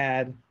we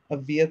had a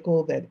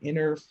vehicle that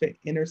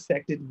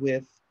intersected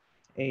with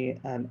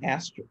an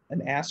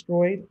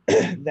asteroid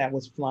that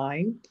was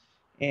flying,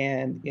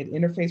 and it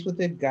interfaced with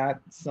it, got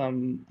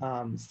some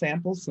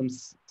samples, some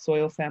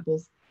soil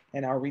samples,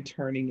 and are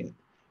returning it.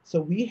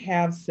 So we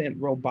have sent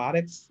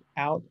robotics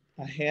out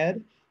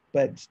ahead,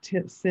 but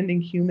sending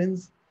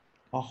humans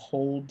a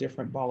whole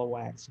different ball of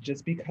wax,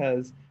 just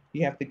because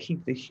you have to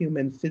keep the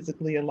human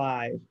physically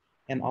alive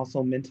and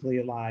also mentally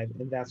alive.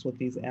 And that's what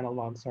these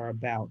analogs are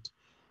about.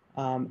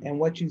 And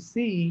what you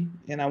see,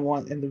 and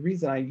the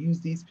reason I use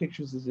these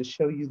pictures is to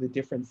show you the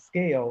different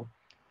scale.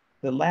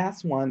 The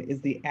last one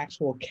is the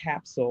actual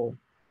capsule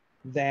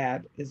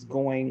that is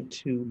going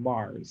to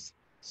Mars.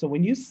 So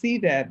when you see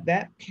that,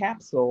 that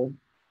capsule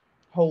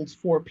holds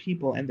 4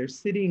 people and they're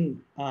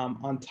sitting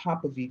on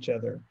top of each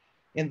other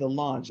in the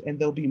launch, and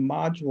there'll be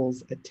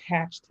modules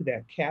attached to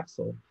that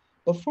capsule.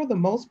 But for the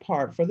most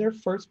part, for their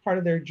first part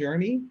of their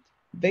journey,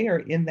 they are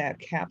in that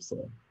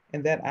capsule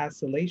and that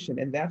isolation.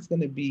 And that's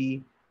going to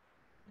be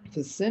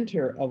the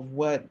center of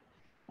what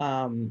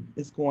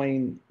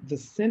the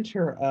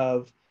center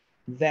of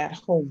that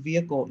whole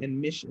vehicle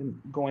and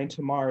mission going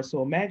to Mars.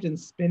 So imagine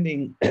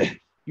spending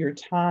your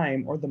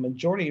time, or the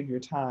majority of your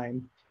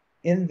time,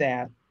 in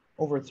that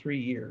over 3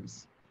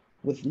 years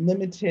with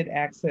limited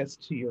access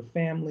to your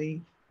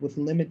family, with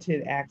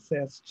limited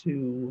access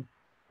to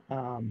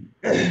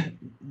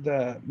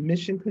the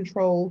mission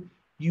control.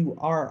 You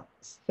are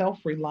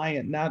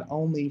self-reliant not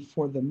only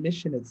for the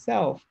mission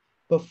itself,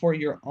 but for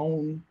your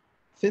own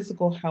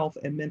physical health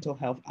and mental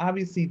health.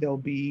 Obviously, there'll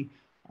be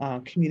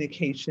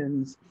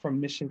communications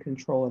from mission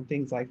control and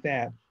things like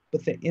that,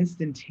 but the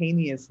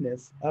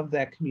instantaneousness of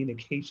that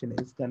communication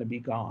is going to be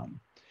gone.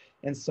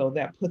 And so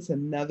that puts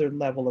another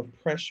level of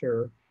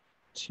pressure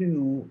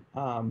to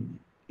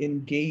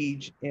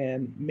engage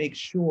and make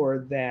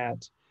sure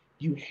that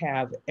you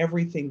have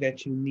everything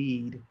that you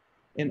need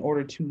in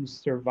order to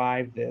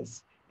survive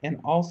this. And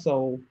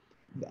also,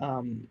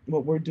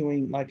 what we're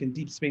doing, like in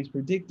Deep Space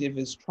Predictive,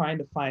 is trying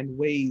to find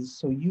ways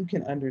so you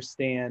can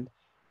understand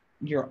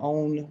your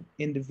own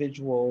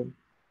individual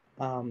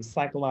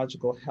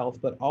psychological health,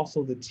 but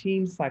also the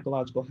team's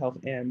psychological health,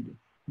 and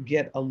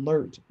get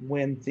alert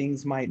when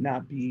things might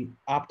not be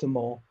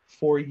optimal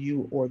for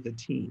you or the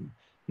team.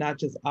 Not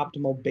just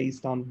optimal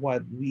based on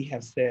what we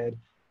have said,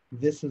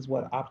 this is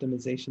what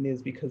optimization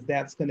is, because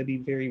that's going to be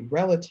very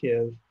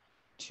relative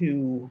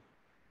to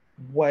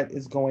what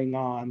is going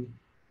on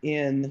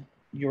in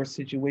your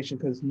situation,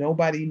 because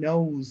nobody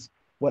knows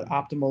what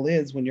optimal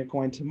is when you're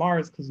going to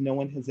Mars, because no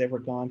one has ever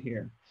gone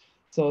here.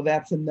 So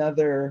that's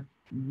another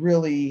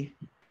really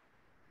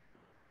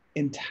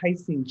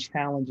enticing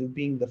challenge of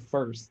being the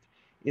first,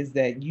 is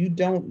that you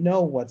don't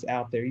know what's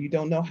out there. You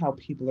don't know how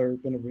people are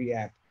going to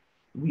react.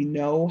 We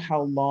know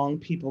how long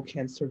people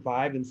can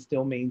survive and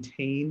still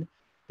maintain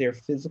their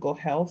physical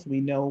health. We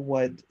know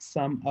what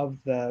some of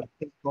the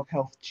physical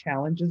health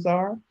challenges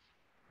are.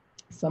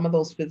 Some of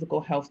those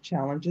physical health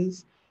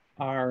challenges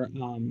are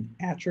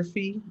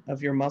atrophy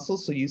of your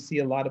muscles. So you see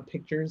a lot of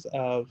pictures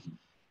of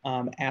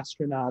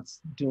astronauts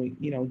doing,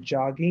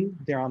 jogging.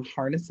 They're on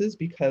harnesses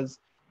because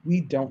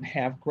we don't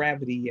have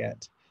gravity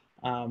yet.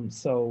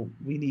 So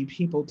we need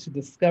people to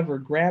discover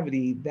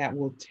gravity that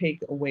will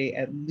take away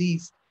at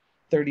least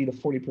 30 to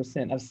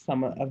 40% of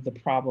some of the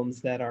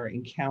problems that are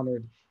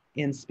encountered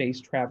in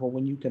space travel.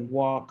 When you can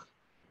walk,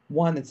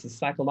 one, it's a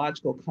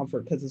psychological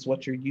comfort because it's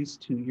what you're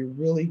used to. You're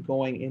really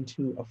going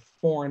into a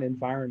foreign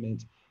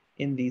environment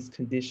in these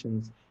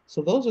conditions.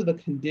 So those are the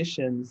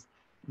conditions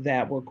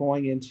that we're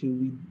going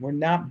into. We're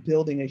not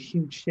building a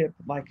huge ship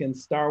like in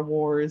Star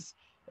Wars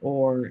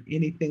or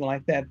anything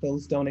like that.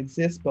 Those don't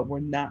exist, but we're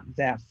not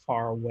that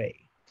far away.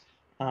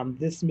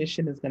 This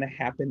mission is going to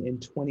happen in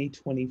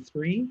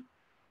 2023.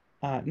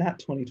 Not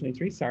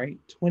 2023, sorry,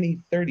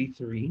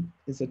 2033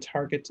 is a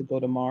target to go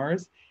to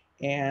Mars.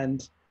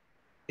 And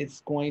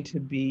it's going to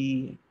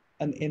be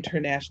an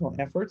international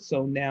effort.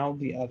 So now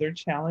the other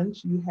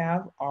challenge you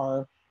have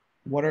are,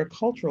 what are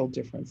cultural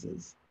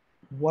differences?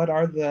 What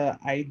are the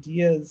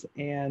ideas,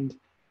 and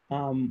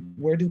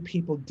where do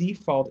people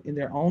default in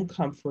their own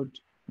comfort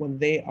when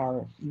they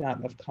are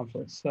not of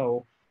comfort?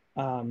 So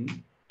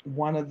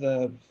one of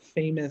the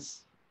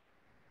famous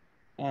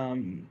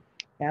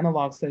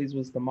analog studies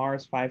was the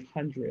Mars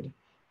 500,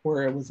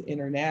 where it was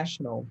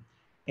international.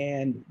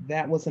 And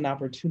that was an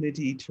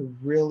opportunity to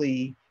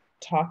really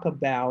talk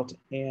about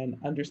and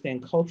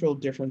understand cultural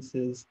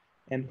differences,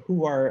 and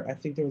who are, I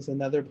think there was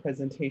another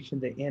presentation,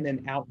 the in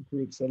and out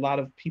groups. A lot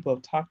of people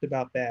have talked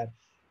about that.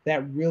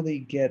 that really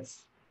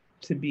gets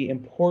to be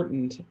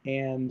important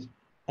and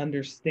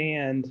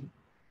understand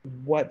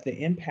what the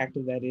impact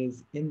of that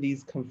is in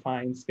these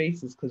confined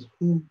spaces, because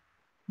who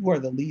are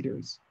the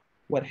leaders,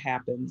 what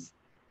happens,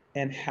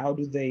 and how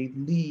do they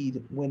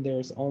lead when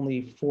there's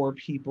only four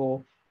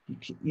people.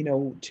 You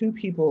know, two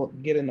people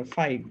get in a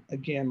fight,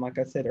 again, like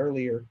I said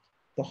earlier,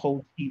 the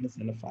whole team is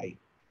in a fight.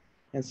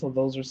 And so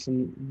those are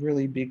some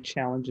really big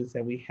challenges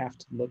that we have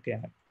to look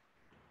at.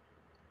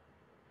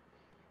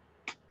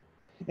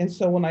 And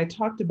so when I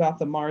talked about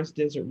the Mars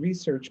Desert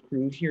Research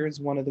Crew, here's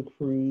one of the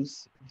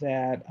crews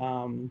that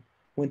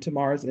went to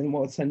Mars. And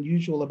what's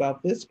unusual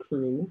about this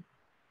crew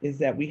is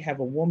that we have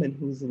a woman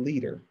who's a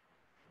leader.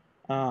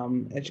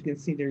 As you can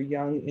see, they're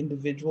young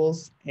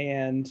individuals.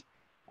 And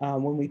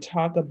when we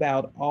talk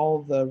about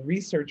all the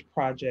research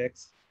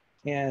projects,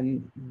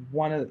 and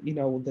one of, you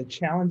know, the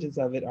challenges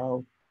of it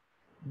are,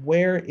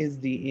 where is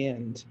the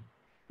end?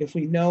 If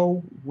we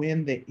know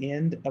when the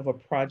end of a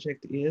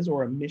project is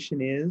or a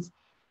mission is,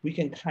 we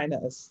can kind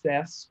of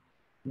assess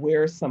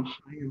where some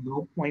high and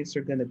low points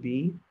are going to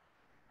be.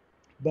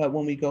 But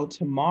when we go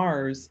to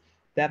Mars,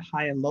 that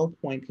high and low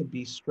point could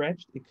be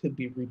stretched, it could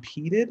be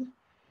repeated.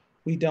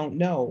 We don't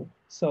know.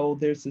 So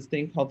there's this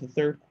thing called the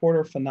third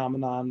quarter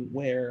phenomenon,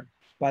 where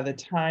by the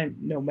time,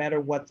 no matter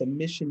what the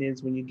mission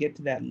is, when you get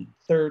to that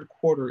third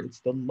quarter, it's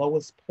the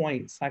lowest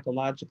point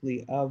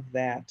psychologically of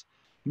that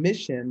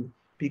mission,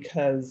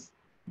 because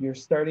you're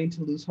starting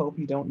to lose hope.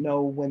 You don't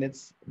know when,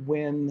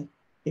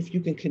 if you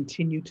can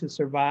continue to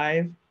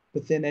survive.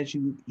 But then as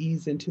you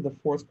ease into the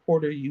fourth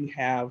quarter, you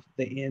have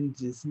the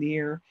end is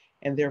near,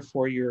 and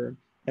therefore your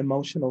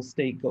emotional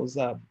state goes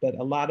up. But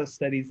a lot of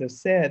studies have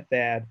said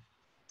that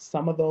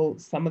some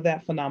of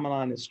that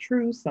phenomenon is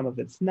true, some of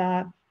it's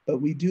not, but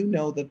we do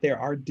know that there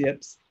are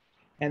dips,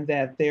 and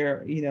that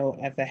there, you know,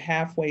 at the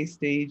halfway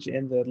stage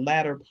and the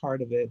latter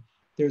part of it,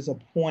 there's a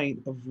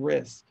point of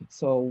risk.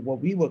 So what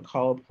we would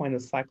call a point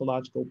of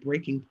psychological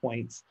breaking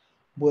points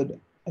would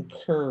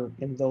occur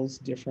in those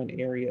different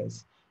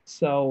areas.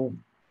 So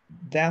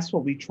that's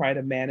what we try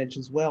to manage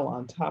as well.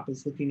 On top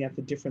is looking at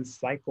the different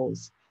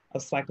cycles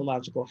of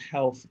psychological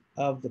health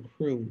of the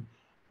crew.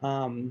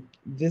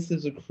 This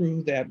is a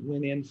crew that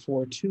went in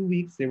for 2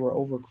 weeks. They were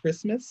over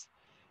Christmas.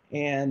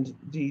 And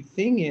the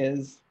thing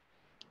is,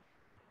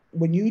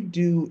 when you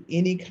do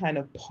any kind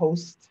of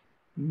post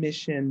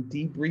mission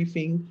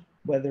debriefing,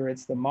 whether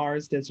it's the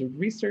Mars Desert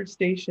Research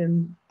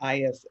Station,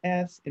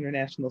 ISS,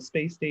 International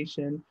Space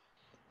Station,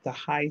 the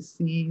High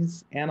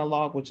Seas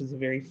analog, which is a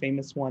very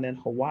famous one in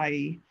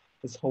Hawaii,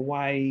 this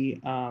Hawaii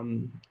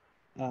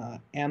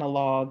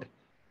analog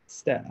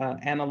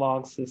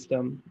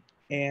system.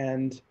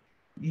 And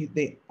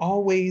they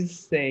always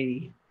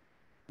say,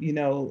 you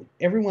know,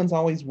 everyone's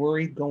always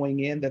worried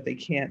going in that they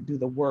can't do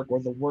the work, or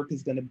the work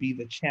is going to be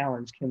the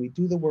challenge. Can we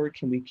do the work?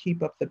 Can we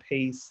keep up the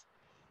pace?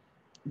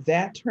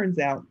 That turns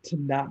out to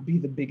not be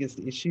the biggest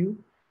issue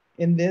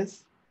in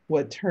this.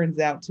 What turns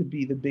out to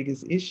be the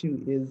biggest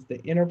issue is the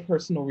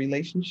interpersonal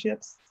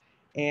relationships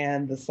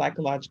and the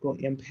psychological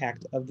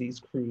impact of these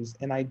crews.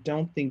 And I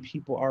don't think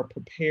people are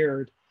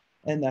prepared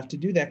enough to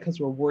do that, because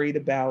we're worried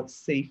about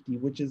safety,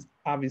 which is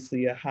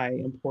obviously a high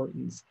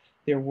importance.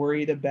 They're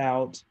worried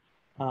about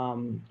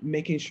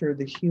making sure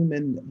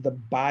the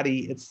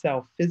body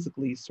itself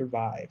physically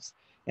survives.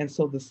 And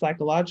so the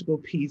psychological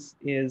piece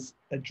is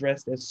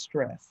addressed as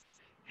stress.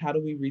 How do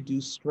we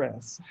reduce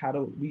stress? How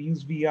do we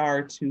use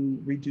VR to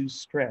reduce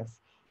stress?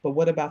 But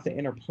what about the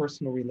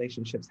interpersonal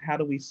relationships? How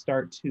do we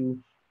start to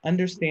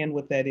understand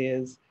what that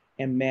is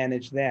and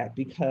manage that?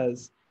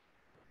 Because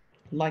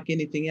like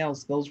anything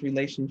else, those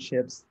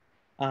relationships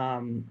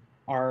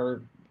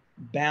are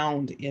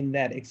bound in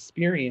that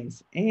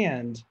experience.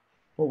 And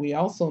what we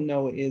also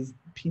know is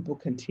people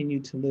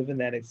continue to live in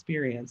that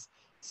experience.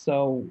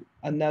 So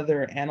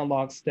another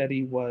analog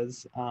study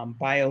was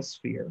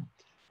Biosphere.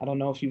 I don't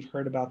know if you've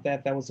heard about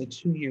that. That was a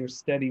 2-year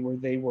study where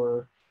they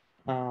were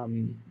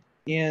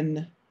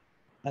in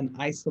an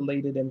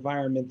isolated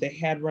environment. They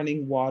had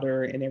running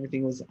water and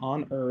everything was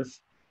on Earth,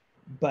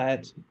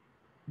 but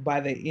by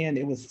the end,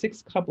 it was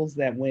 6 couples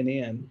that went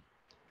in.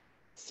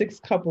 6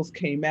 couples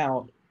came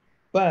out,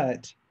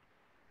 but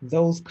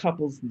those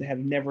couples have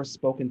never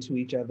spoken to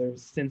each other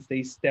since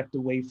they stepped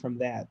away from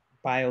that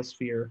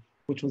biosphere,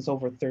 which was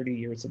over 30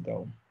 years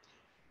ago.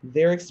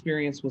 Their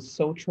experience was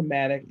so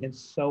traumatic and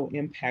so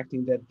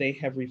impacting that they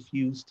have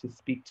refused to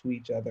speak to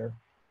each other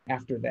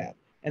after that.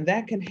 And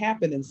that can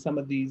happen in some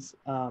of these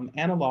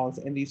analogs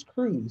and these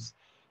crews.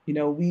 You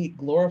know, we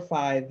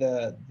glorify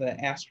the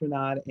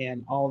astronaut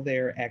and all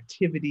their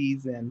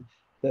activities and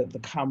the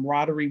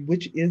camaraderie,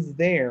 which is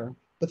there,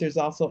 but there's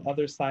also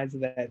other sides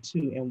of that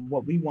too. And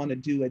what we want to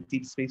do at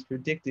Deep Space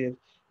Predictive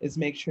is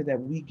make sure that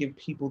we give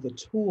people the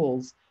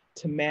tools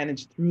to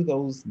manage through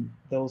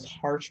those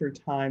harsher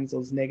times,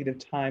 those negative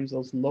times,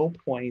 those low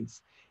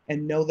points,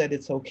 and know that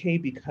it's okay,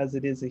 because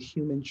it is a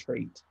human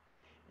trait,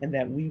 and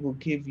that we will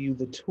give you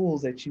the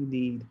tools that you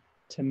need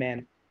to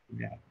manage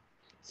that.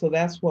 So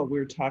that's what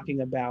we're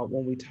talking about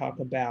when we talk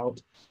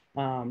about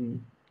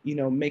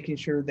making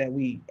sure that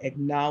we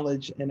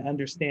acknowledge and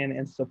understand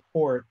and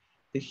support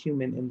the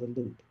human in the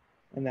loop.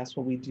 And that's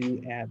what we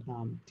do at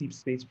Deep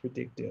Space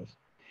Predictive.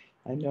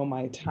 I know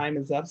my time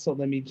is up, so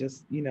let me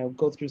just,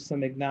 go through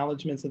some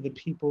acknowledgments of the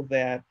people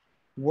that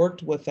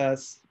worked with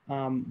us.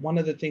 One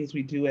of the things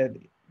we do at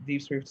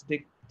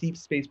Deep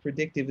Space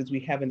Predictive is we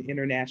have an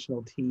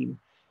international team,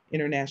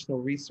 international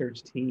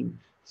research team.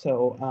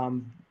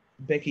 So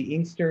Becky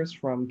Inksters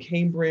from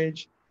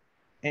Cambridge,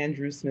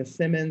 Andrew Smith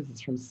Simmons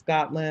is from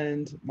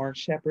Scotland. Mark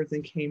Shepard's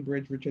in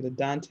Cambridge. Richard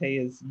Adante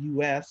is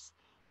US.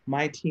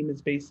 My team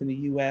is based in the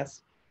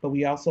US, but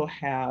we also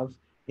have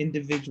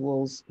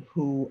individuals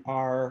who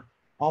are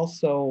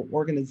also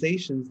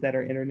organizations that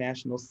are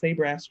international.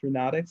 Sabre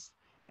Astronautics,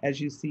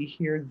 as you see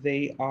here,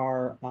 they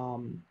are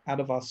out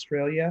of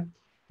Australia.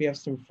 We have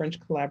some French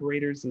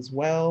collaborators as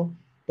well,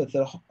 but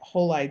the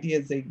whole idea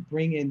is they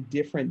bring in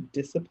different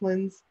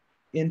disciplines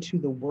into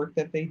the work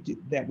that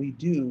we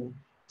do,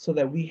 so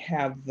that we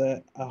have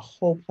a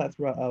whole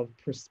plethora of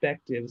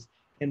perspectives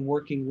in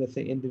working with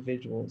the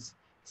individuals.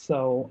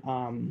 So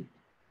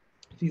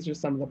these are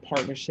some of the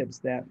partnerships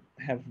that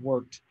have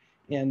worked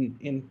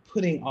in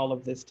putting all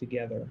of this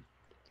together.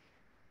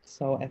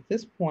 So at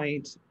this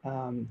point,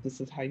 this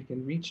is how you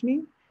can reach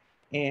me.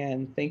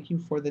 And thank you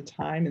for the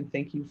time, and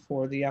thank you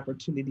for the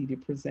opportunity to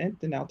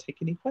present, and I'll take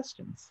any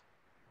questions.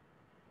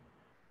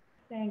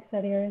 Thanks,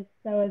 Alires.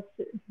 That was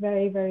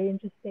very, very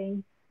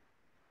interesting.